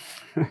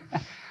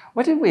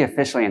 What did we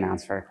officially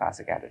announce for a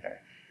classic editor?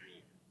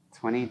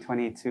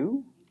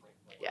 2022?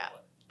 Yeah,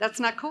 that's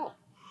not cool.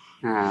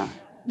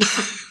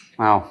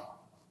 Well,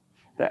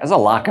 there's a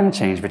lot going to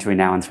change between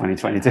now and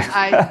 2022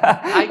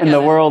 I in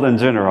the world in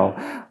general.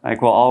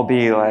 Like, we'll all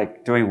be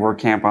like doing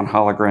WordCamp on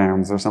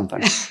holograms or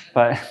something.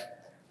 But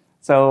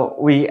so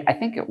I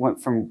think it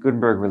went from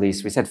Gutenberg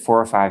release, we said 4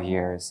 or 5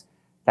 years,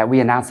 that we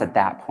announced at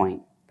that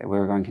point that we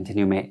were going to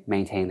continue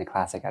maintaining the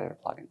classic editor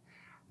plugin.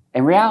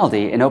 In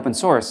reality, in open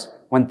source,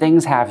 when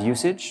things have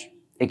usage,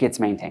 it gets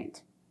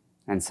maintained.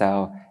 And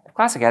so if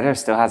classic editor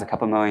still has a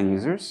couple million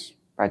users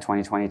by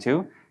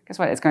 2022, guess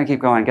what? It's going to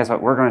keep going. Guess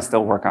what? We're going to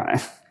still work on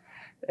it.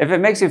 If it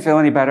makes you feel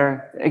any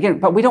better, again,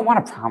 but we don't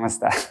want to promise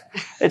that.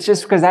 It's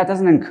just because that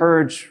doesn't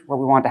encourage what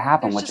we want to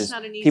happen, which is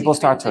people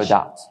start to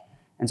adopt.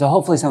 And so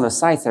hopefully some of those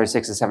sites that are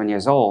 6 or 7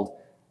 years old,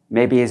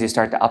 maybe as you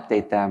start to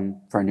update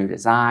them for a new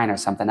design or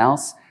something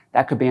else,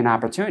 that could be an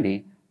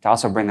opportunity to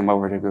also bring them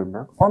over to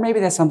Gutenberg. Or maybe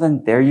that's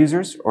something their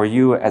users or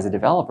you as a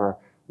developer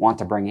want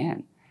to bring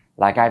in.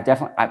 Like, I've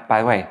definitely,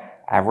 by the way,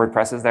 I have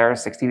WordPresses that are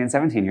 16 and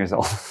 17 years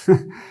old.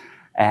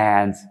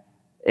 And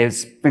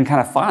it's been kind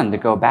of fun to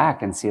go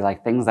back and see,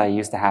 like, things that I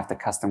used to have to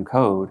custom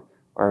code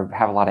or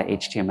have a lot of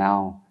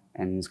HTML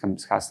and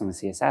custom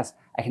CSS,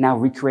 I can now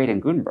recreate in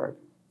Gutenberg.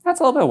 That's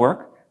a little bit of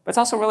work, but it's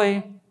also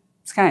really,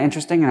 it's kind of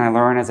interesting, and I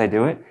learn as I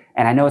do it.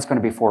 And I know it's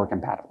going to be forward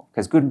compatible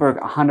because Gutenberg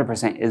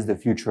 100% is the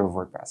future of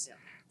WordPress. Yeah.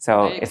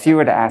 So if you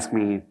were to ask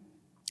me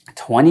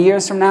 20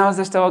 years from now, is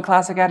there still a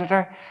classic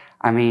editor?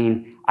 I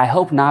mean, I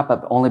hope not,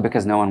 but only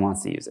because no one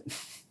wants to use it.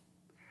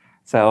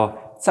 So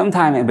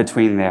sometime in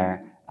between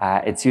there,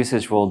 its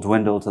usage will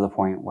dwindle to the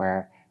point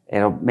where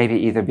it'll maybe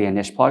either be a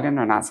niche plugin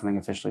or not something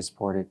officially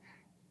supported.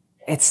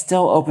 It's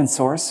still open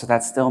source, so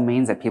that still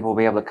means that people will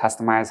be able to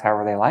customize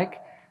however they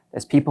like.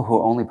 There's people who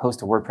only post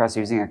to WordPress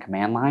using a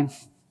command line.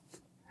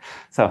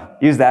 So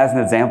use that as an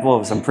example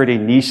of some pretty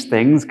niche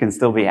things can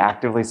still be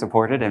actively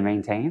supported and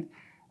maintained.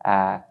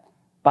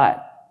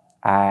 But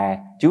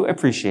I do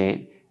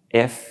appreciate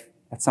if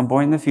at some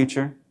point in the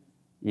future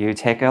you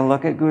take a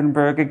look at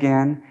Gutenberg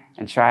again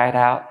and try it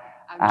out.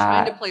 I'm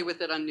trying to play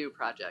with it on new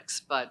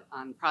projects, but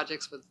on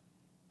projects with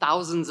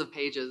thousands of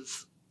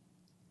pages,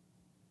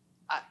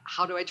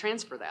 how do I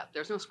transfer that?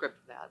 There's no script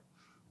for that.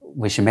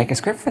 We should make a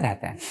script for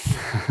that then.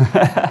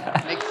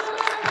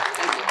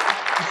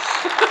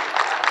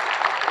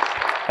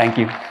 Thank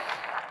you.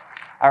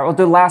 All right, we'll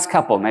do the last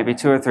couple, maybe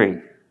 2 or 3.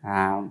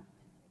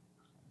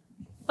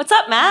 What's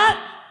up, Matt?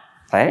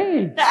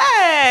 Hey.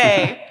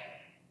 Hey!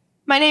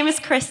 My name is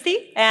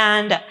Christy,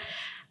 and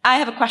I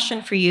have a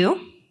question for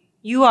you.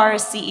 You are a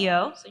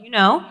CEO, so you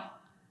know,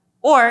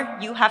 or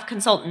you have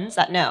consultants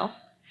that know,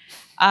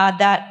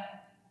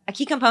 that a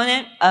key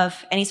component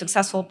of any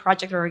successful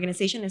project or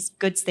organization is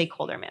good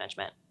stakeholder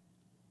management.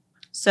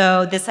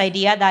 So this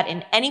idea that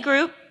in any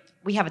group,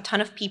 we have a ton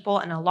of people,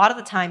 and a lot of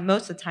the time,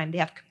 most of the time, they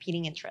have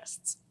competing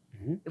interests.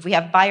 If we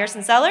have buyers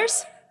and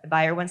sellers, the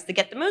buyer wants to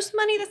get the most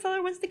money, the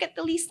seller wants to get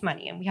the least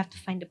money, and we have to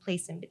find a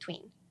place in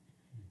between.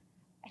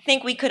 I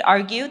think we could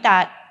argue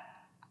that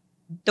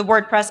the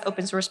WordPress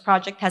open source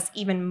project has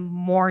even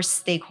more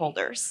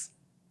stakeholders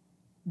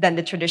than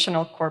the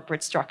traditional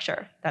corporate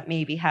structure that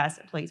maybe has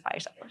employees,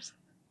 buyers, sellers,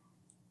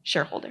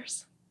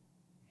 shareholders.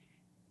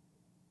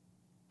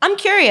 I'm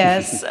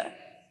curious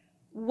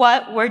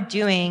what we're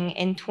doing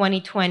in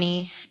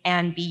 2020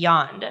 and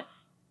beyond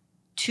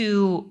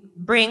to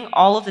bring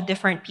all of the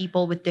different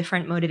people with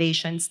different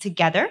motivations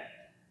together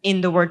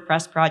in the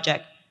WordPress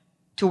project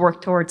to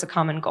work towards a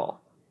common goal.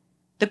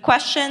 The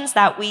questions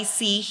that we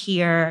see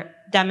here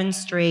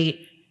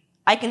demonstrate,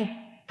 I can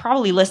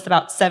probably list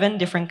about 7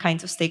 different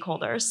kinds of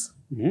stakeholders.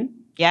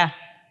 Yeah,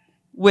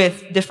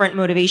 with different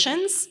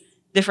motivations,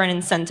 different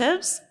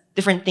incentives,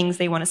 different things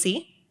they want to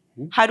see.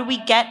 How do we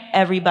get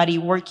everybody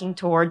working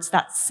towards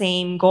that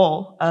same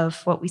goal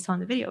of what we saw in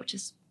the video, which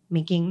is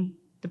making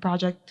the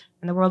project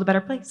and the world a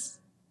better place?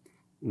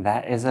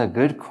 That is a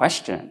good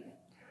question.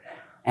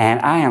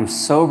 And I am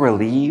so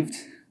relieved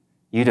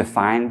you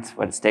defined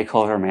what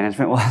stakeholder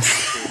management was.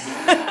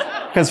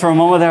 Because for a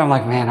moment there, I'm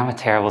like, man, I'm a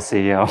terrible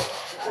CEO.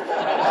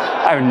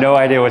 I have no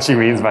idea what she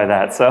means by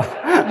that. So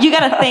you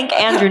got to thank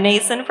Andrew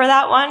Nason for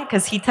that one,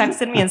 because he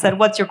texted me and said,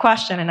 what's your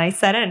question? And I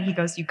said it, and he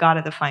goes, you got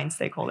to define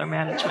stakeholder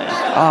management.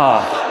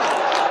 Oh,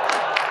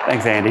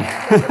 thanks, Andy.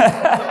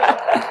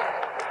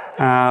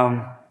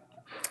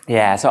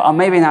 Yeah, so I'm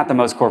maybe not the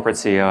most corporate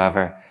CEO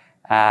ever.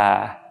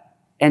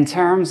 In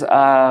terms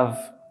of,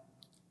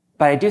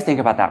 but I do think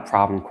about that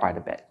problem quite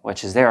a bit,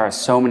 which is there are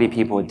so many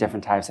people with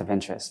different types of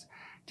interests,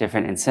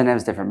 different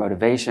incentives, different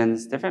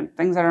motivations, different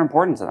things that are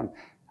important to them,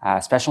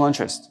 special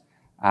interest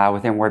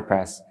within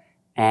WordPress.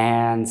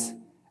 And,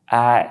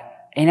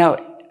 you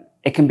know,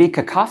 it can be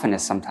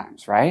cacophonous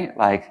sometimes, right?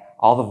 Like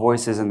all the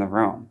voices in the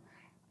room.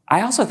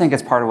 I also think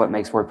it's part of what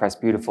makes WordPress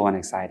beautiful and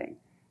exciting,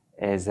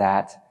 is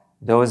that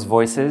those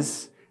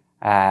voices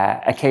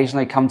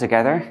occasionally come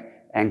together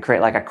and create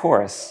like a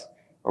chorus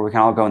where we can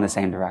all go in the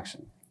same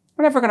direction.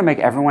 We're never going to make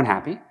everyone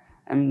happy,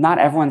 and not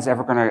everyone's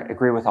ever going to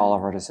agree with all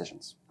of our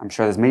decisions. I'm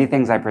sure there's many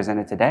things I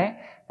presented today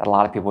that a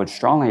lot of people would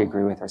strongly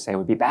agree with or say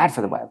would be bad for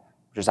the web,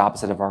 which is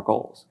opposite of our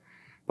goals.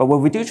 But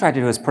what we do try to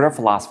do is put our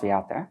philosophy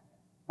out there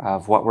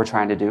of what we're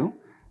trying to do,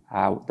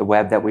 the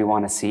web that we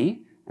want to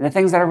see, and the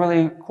things that are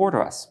really core to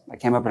us. That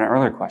came up in an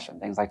earlier question,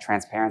 things like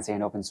transparency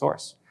and open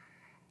source.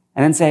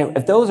 And then say,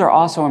 if those are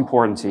also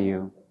important to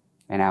you,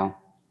 you know,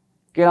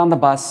 get on the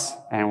bus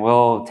and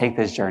we'll take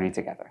this journey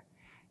together.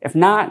 If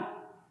not,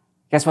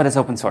 guess what? It's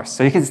open source.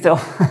 So you can still,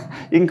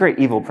 you can create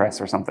evil press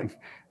or something.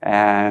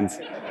 And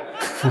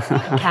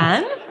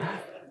Can?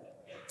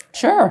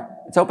 Sure.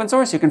 It's open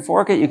source. You can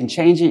fork it. You can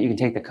change it. You can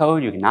take the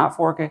code. You can not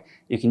fork it.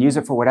 You can use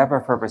it for whatever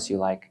purpose you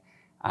like.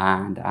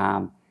 And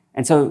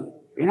so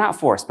you're not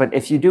forced. But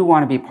if you do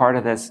want to be part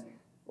of this,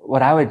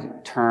 what I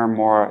would term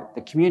more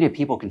the community of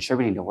people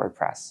contributing to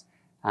WordPress,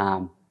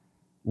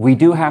 we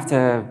do have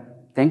to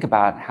think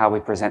about how we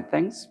present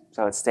things.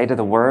 So it's state of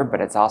the word, but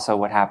it's also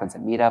what happens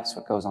at meetups,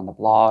 what goes on the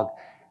blog,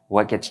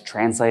 what gets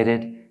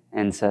translated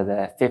into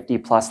the 50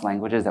 plus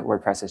languages that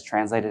WordPress is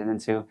translated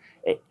into.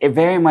 It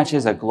very much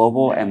is a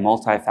global and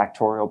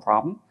multifactorial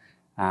problem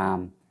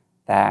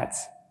that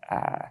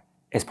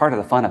is part of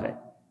the fun of it.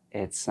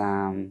 It's,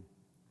 I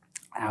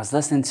was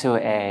listening to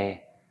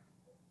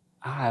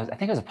I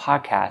think it was a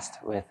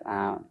podcast with,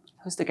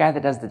 who's the guy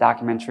that does the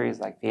documentaries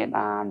like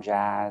Vietnam,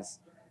 Jazz?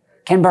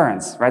 Ken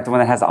Burns, right? The one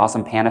that has the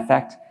awesome pan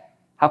effect.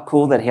 How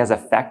cool that he has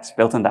effects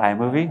built into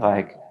iMovie.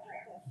 Like,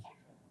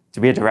 to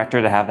be a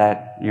director, to have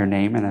that, your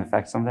name and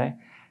effect someday.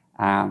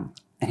 And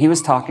he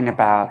was talking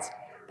about,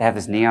 they have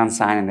this neon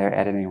sign in their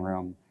editing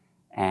room.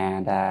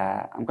 And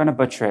I'm going to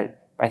butcher it,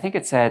 but I think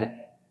it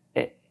said,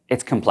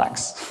 it's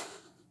complex.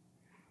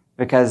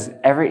 Because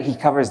he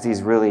covers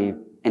these really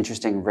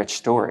interesting, rich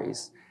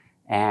stories.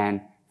 And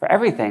for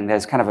everything,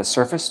 there's kind of a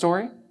surface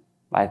story,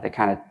 like the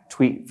kind of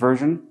tweet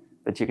version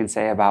that you can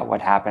say about what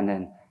happened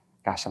in,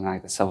 gosh, something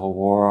like the Civil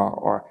War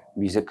or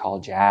music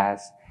called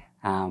jazz.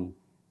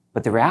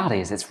 But the reality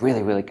is it's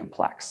really, really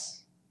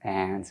complex.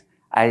 And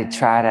I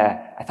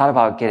thought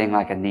about getting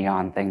like a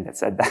neon thing that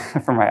said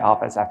that for my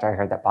office after I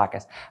heard that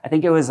podcast. I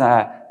think it was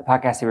the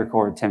podcast he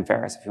recorded with Tim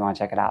Ferriss, if you want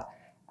to check it out.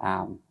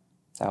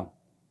 So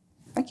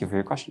thank you for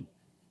your question.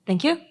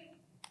 Thank you.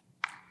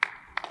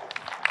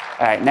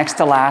 All right, next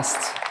to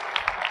last.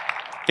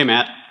 Hey,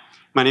 Matt.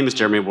 My name is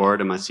Jeremy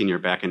Ward. I'm a senior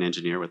backend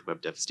engineer with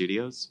WebDev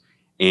Studios.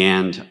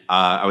 And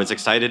I was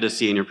excited to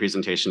see in your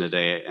presentation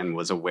today and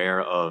was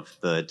aware of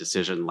the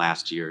decision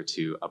last year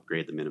to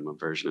upgrade the minimum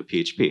version of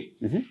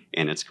PHP.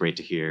 And it's great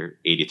to hear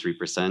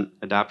 83%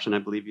 adoption, I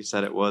believe you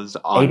said it was,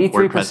 on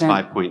WordPress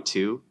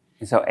 5.2.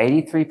 So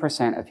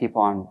 83% of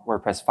people on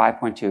WordPress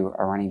 5.2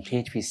 are running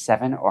PHP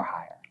 7 or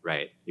higher.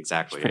 Right,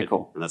 exactly. It's pretty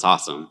cool. And that's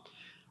awesome.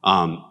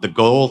 The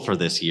goal for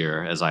this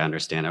year, as I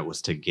understand it,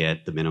 was to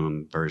get the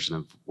minimum version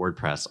of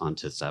WordPress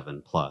onto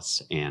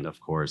 7+. And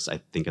of course, I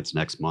think it's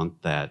next month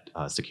that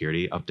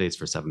security updates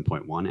for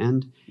 7.1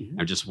 end.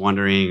 I'm just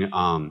wondering,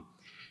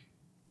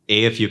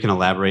 if you can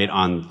elaborate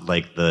on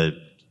like the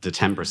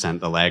 10%,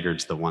 the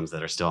laggards, the ones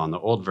that are still on the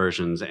old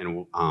versions,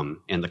 and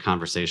the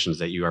conversations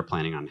that you are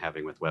planning on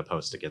having with web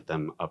hosts to get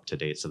them up to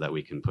date so that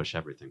we can push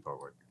everything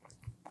forward.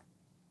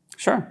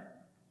 Sure.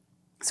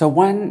 So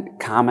one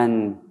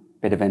common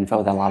bit of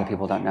info that a lot of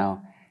people don't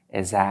know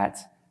is that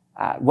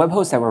web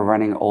hosts that were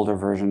running older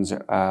versions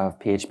of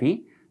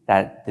PHP,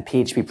 that the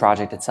PHP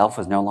project itself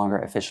was no longer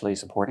officially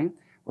supporting,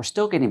 were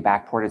still getting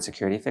backported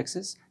security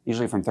fixes,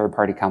 usually from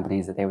third-party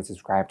companies that they would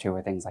subscribe to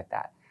or things like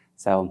that.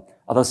 So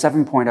although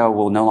 7.0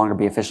 will no longer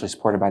be officially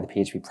supported by the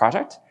PHP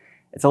project,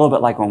 it's a little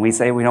bit like when we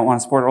say we don't want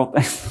to support old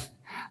things.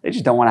 They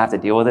just don't want to have to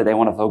deal with it. They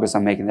want to focus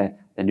on making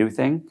the new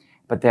thing.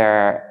 But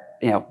they're,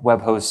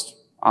 web hosts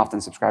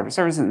often subscribe to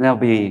services, and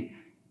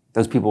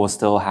those people will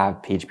still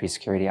have PHP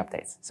security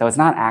updates. So it's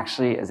not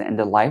actually as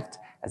end-of-lifed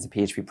as the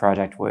PHP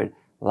project would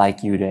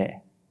like you to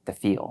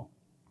feel.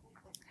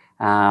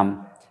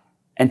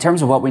 In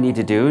terms of what we need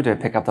to do to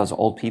pick up those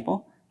old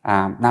people,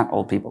 not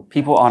old people,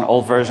 people on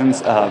old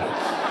versions of,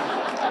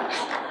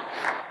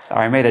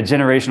 sorry, I made a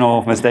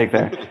generational mistake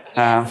there.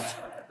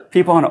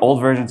 People on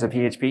old versions of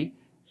PHP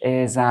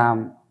is,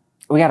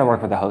 we got to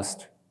work with the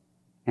host.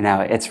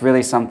 It's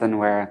really something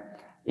where,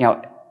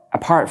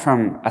 apart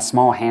from a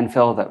small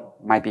handful that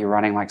might be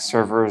running like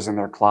servers in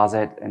their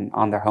closet and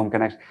on their home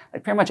connection,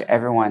 like pretty much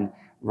everyone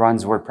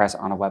runs WordPress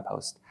on a web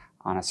host,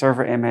 on a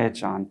server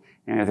image, on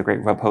the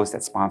great web hosts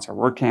that sponsor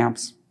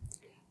WordCamps.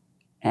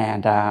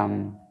 And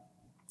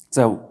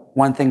so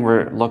one thing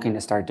we're looking to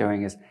start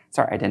doing is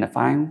start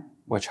identifying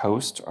which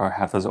hosts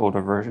have those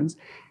older versions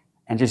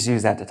and just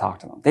use that to talk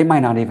to them. They might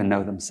not even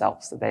know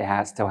themselves that they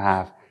still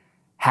have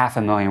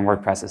 500,000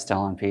 WordPresses still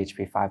on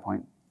PHP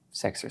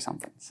 5.6 or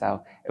something.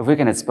 So if we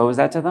can expose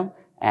that to them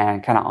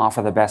and kind of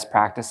offer the best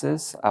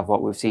practices of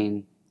what we've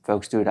seen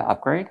folks do to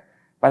upgrade.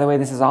 By the way,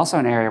 this is also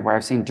an area where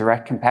I've seen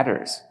direct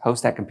competitors,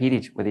 hosts that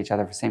compete with each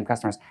other for same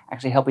customers,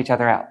 actually help each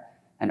other out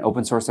and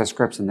open source their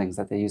scripts and things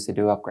that they use to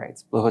do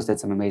upgrades. Bluehost did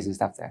some amazing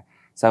stuff there.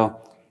 So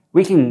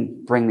we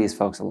can bring these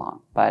folks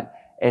along, but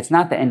it's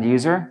not the end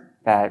user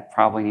that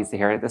probably needs to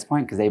hear it at this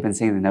point because they've been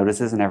seeing the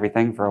notices and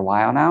everything for a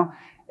while now.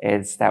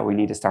 It's that we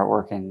need to start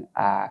working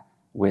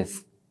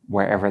with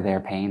wherever they're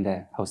paying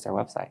to host their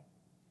website.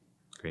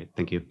 Great,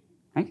 thank you.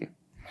 Thank you.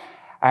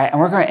 All right, and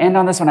we're going to end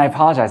on this one. I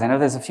apologize. I know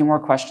there's a few more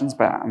questions,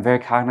 but I'm very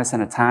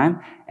cognizant of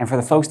time. And for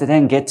the folks that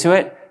didn't get to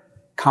it,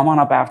 come on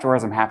up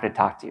afterwards. I'm happy to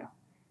talk to you.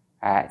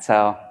 All right,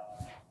 so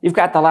you've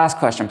got the last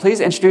question. Please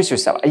introduce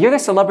yourself. You're the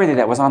celebrity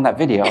that was on that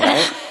video,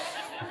 right?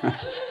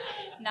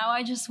 Now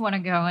I just want to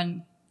go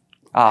and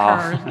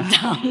curl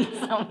down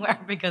somewhere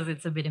because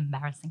it's a bit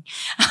embarrassing.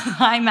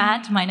 Hi,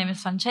 Matt. My name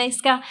is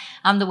Francesca.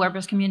 I'm the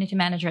WordPress community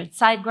manager at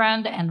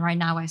SiteGround, and right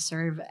now I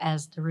serve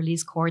as the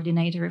release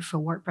coordinator for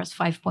WordPress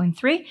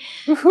 5.3.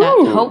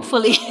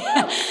 Hopefully,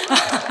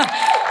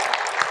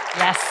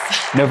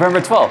 yes. November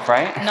 12th,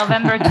 right?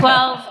 November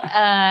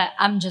 12th.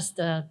 I'm just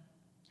a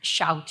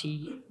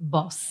shouty,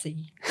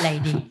 bossy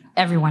lady.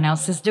 Everyone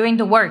else is doing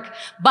the work.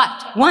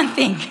 But one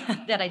thing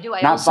that I do,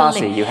 I Not also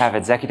bossy, you have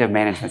executive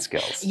management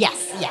skills.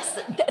 Yes, yes.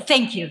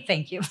 Thank you,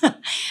 thank you.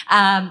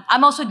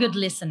 I'm also a good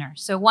listener.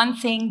 So one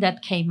thing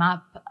that came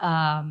up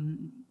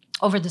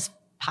over this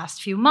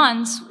past few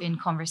months in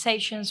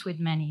conversations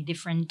with many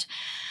different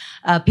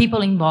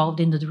people involved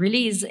in the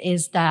release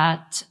is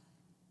that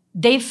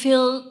they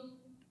feel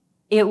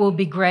it will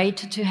be great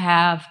to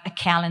have a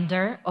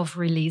calendar of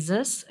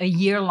releases, a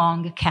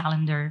year-long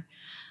calendar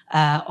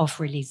of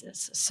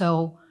releases.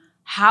 So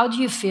how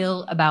do you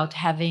feel about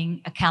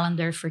having a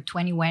calendar for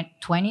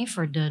 2020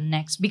 for the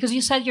next? Because you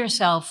said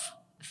yourself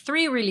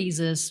 3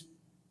 releases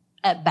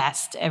at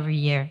best every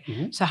year.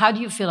 So how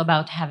do you feel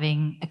about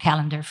having a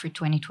calendar for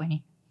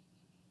 2020?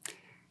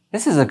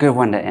 This is a good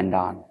one to end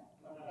on.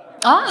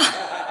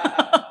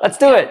 Ah! Let's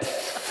do it.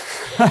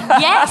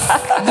 Yes,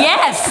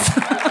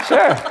 yes.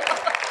 Sure.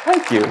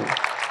 Thank you.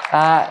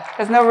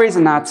 There's no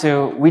reason not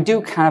to. We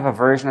do kind of a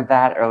version of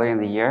that early in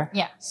the year.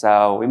 Yeah.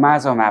 So we might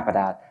as well map it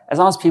out. As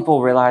long as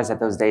people realize that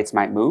those dates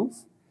might move,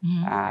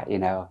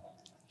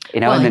 You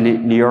know, in the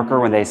New Yorker,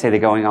 when they say the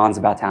going-ons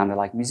about town, they're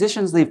like,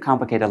 musicians leave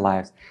complicated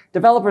lives,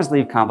 developers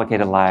leave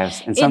complicated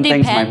lives, and some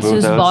things might move those. It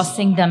depends who's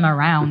bossing them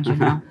around, you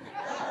know.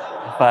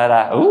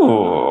 But,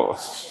 ooh.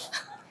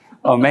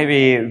 Well,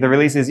 maybe the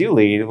releases you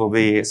lead will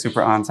be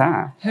super on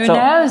time. Who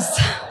knows?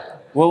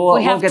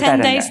 We have get 10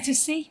 that days in there. to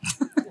see.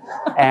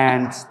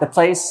 And the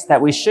place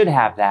that we should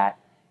have that,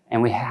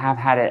 and we have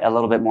had it a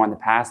little bit more in the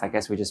past, I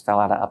guess we just fell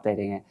out of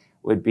updating it,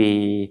 would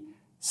be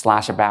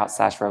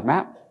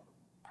 /about/roadmap.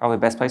 Probably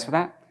the best place for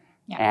that.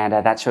 Yeah. And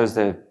that shows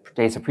the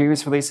dates of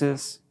previous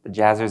releases, the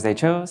jazzers they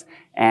chose,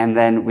 and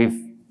then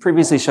we've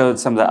previously showed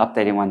some of the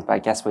updating ones, but I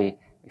guess we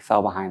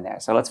fell behind there.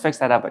 So let's fix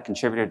that up at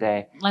Contributor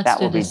Day. That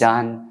will be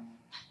done.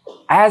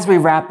 As we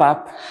wrap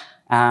up,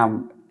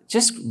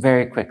 just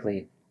very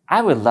quickly,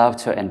 I would love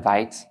to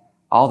invite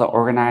all the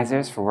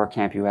organizers for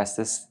WordCamp US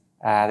this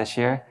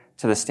year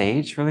to the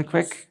stage really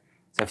quick.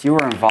 So if you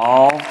were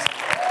involved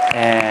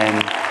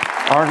in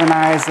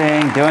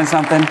organizing, doing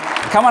something,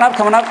 come on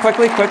up,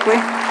 quickly.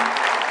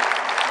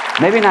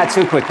 Maybe not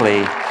too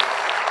quickly.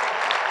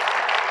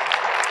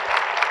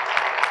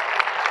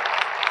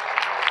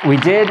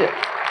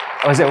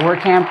 Was it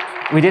WordCamp?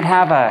 We did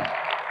have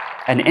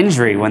an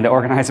injury when the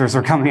organizers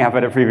were coming up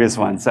at a previous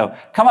one. So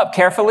come up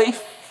carefully.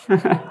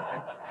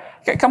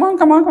 Okay, come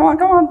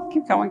on.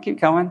 Keep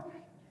going.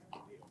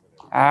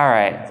 All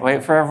right,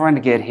 wait for everyone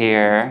to get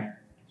here.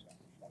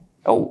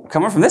 Oh,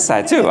 coming from this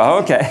side too. Oh,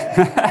 okay.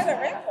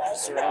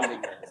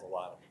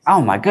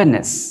 Oh my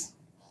goodness.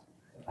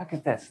 Look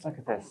at this.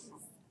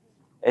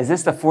 Is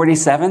this the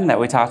 47 that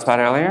we talked about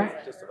earlier?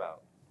 Just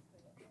about.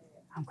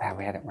 I'm glad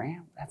we had it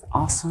ramped. That's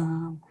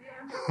awesome.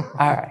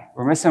 All right,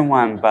 we're missing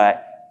one,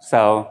 but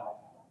so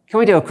can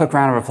we do a quick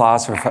round of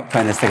applause for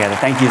putting this together?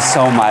 Thank you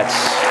so much.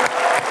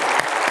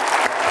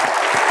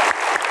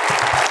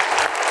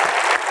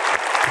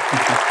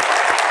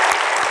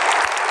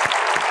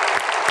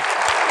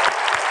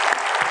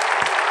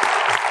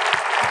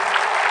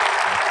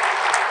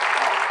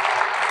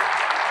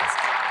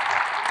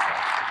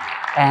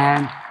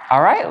 And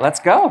all right, let's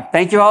go.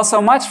 Thank you all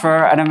so much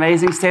for an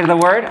amazing State of the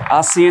Word.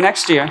 I'll see you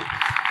next year.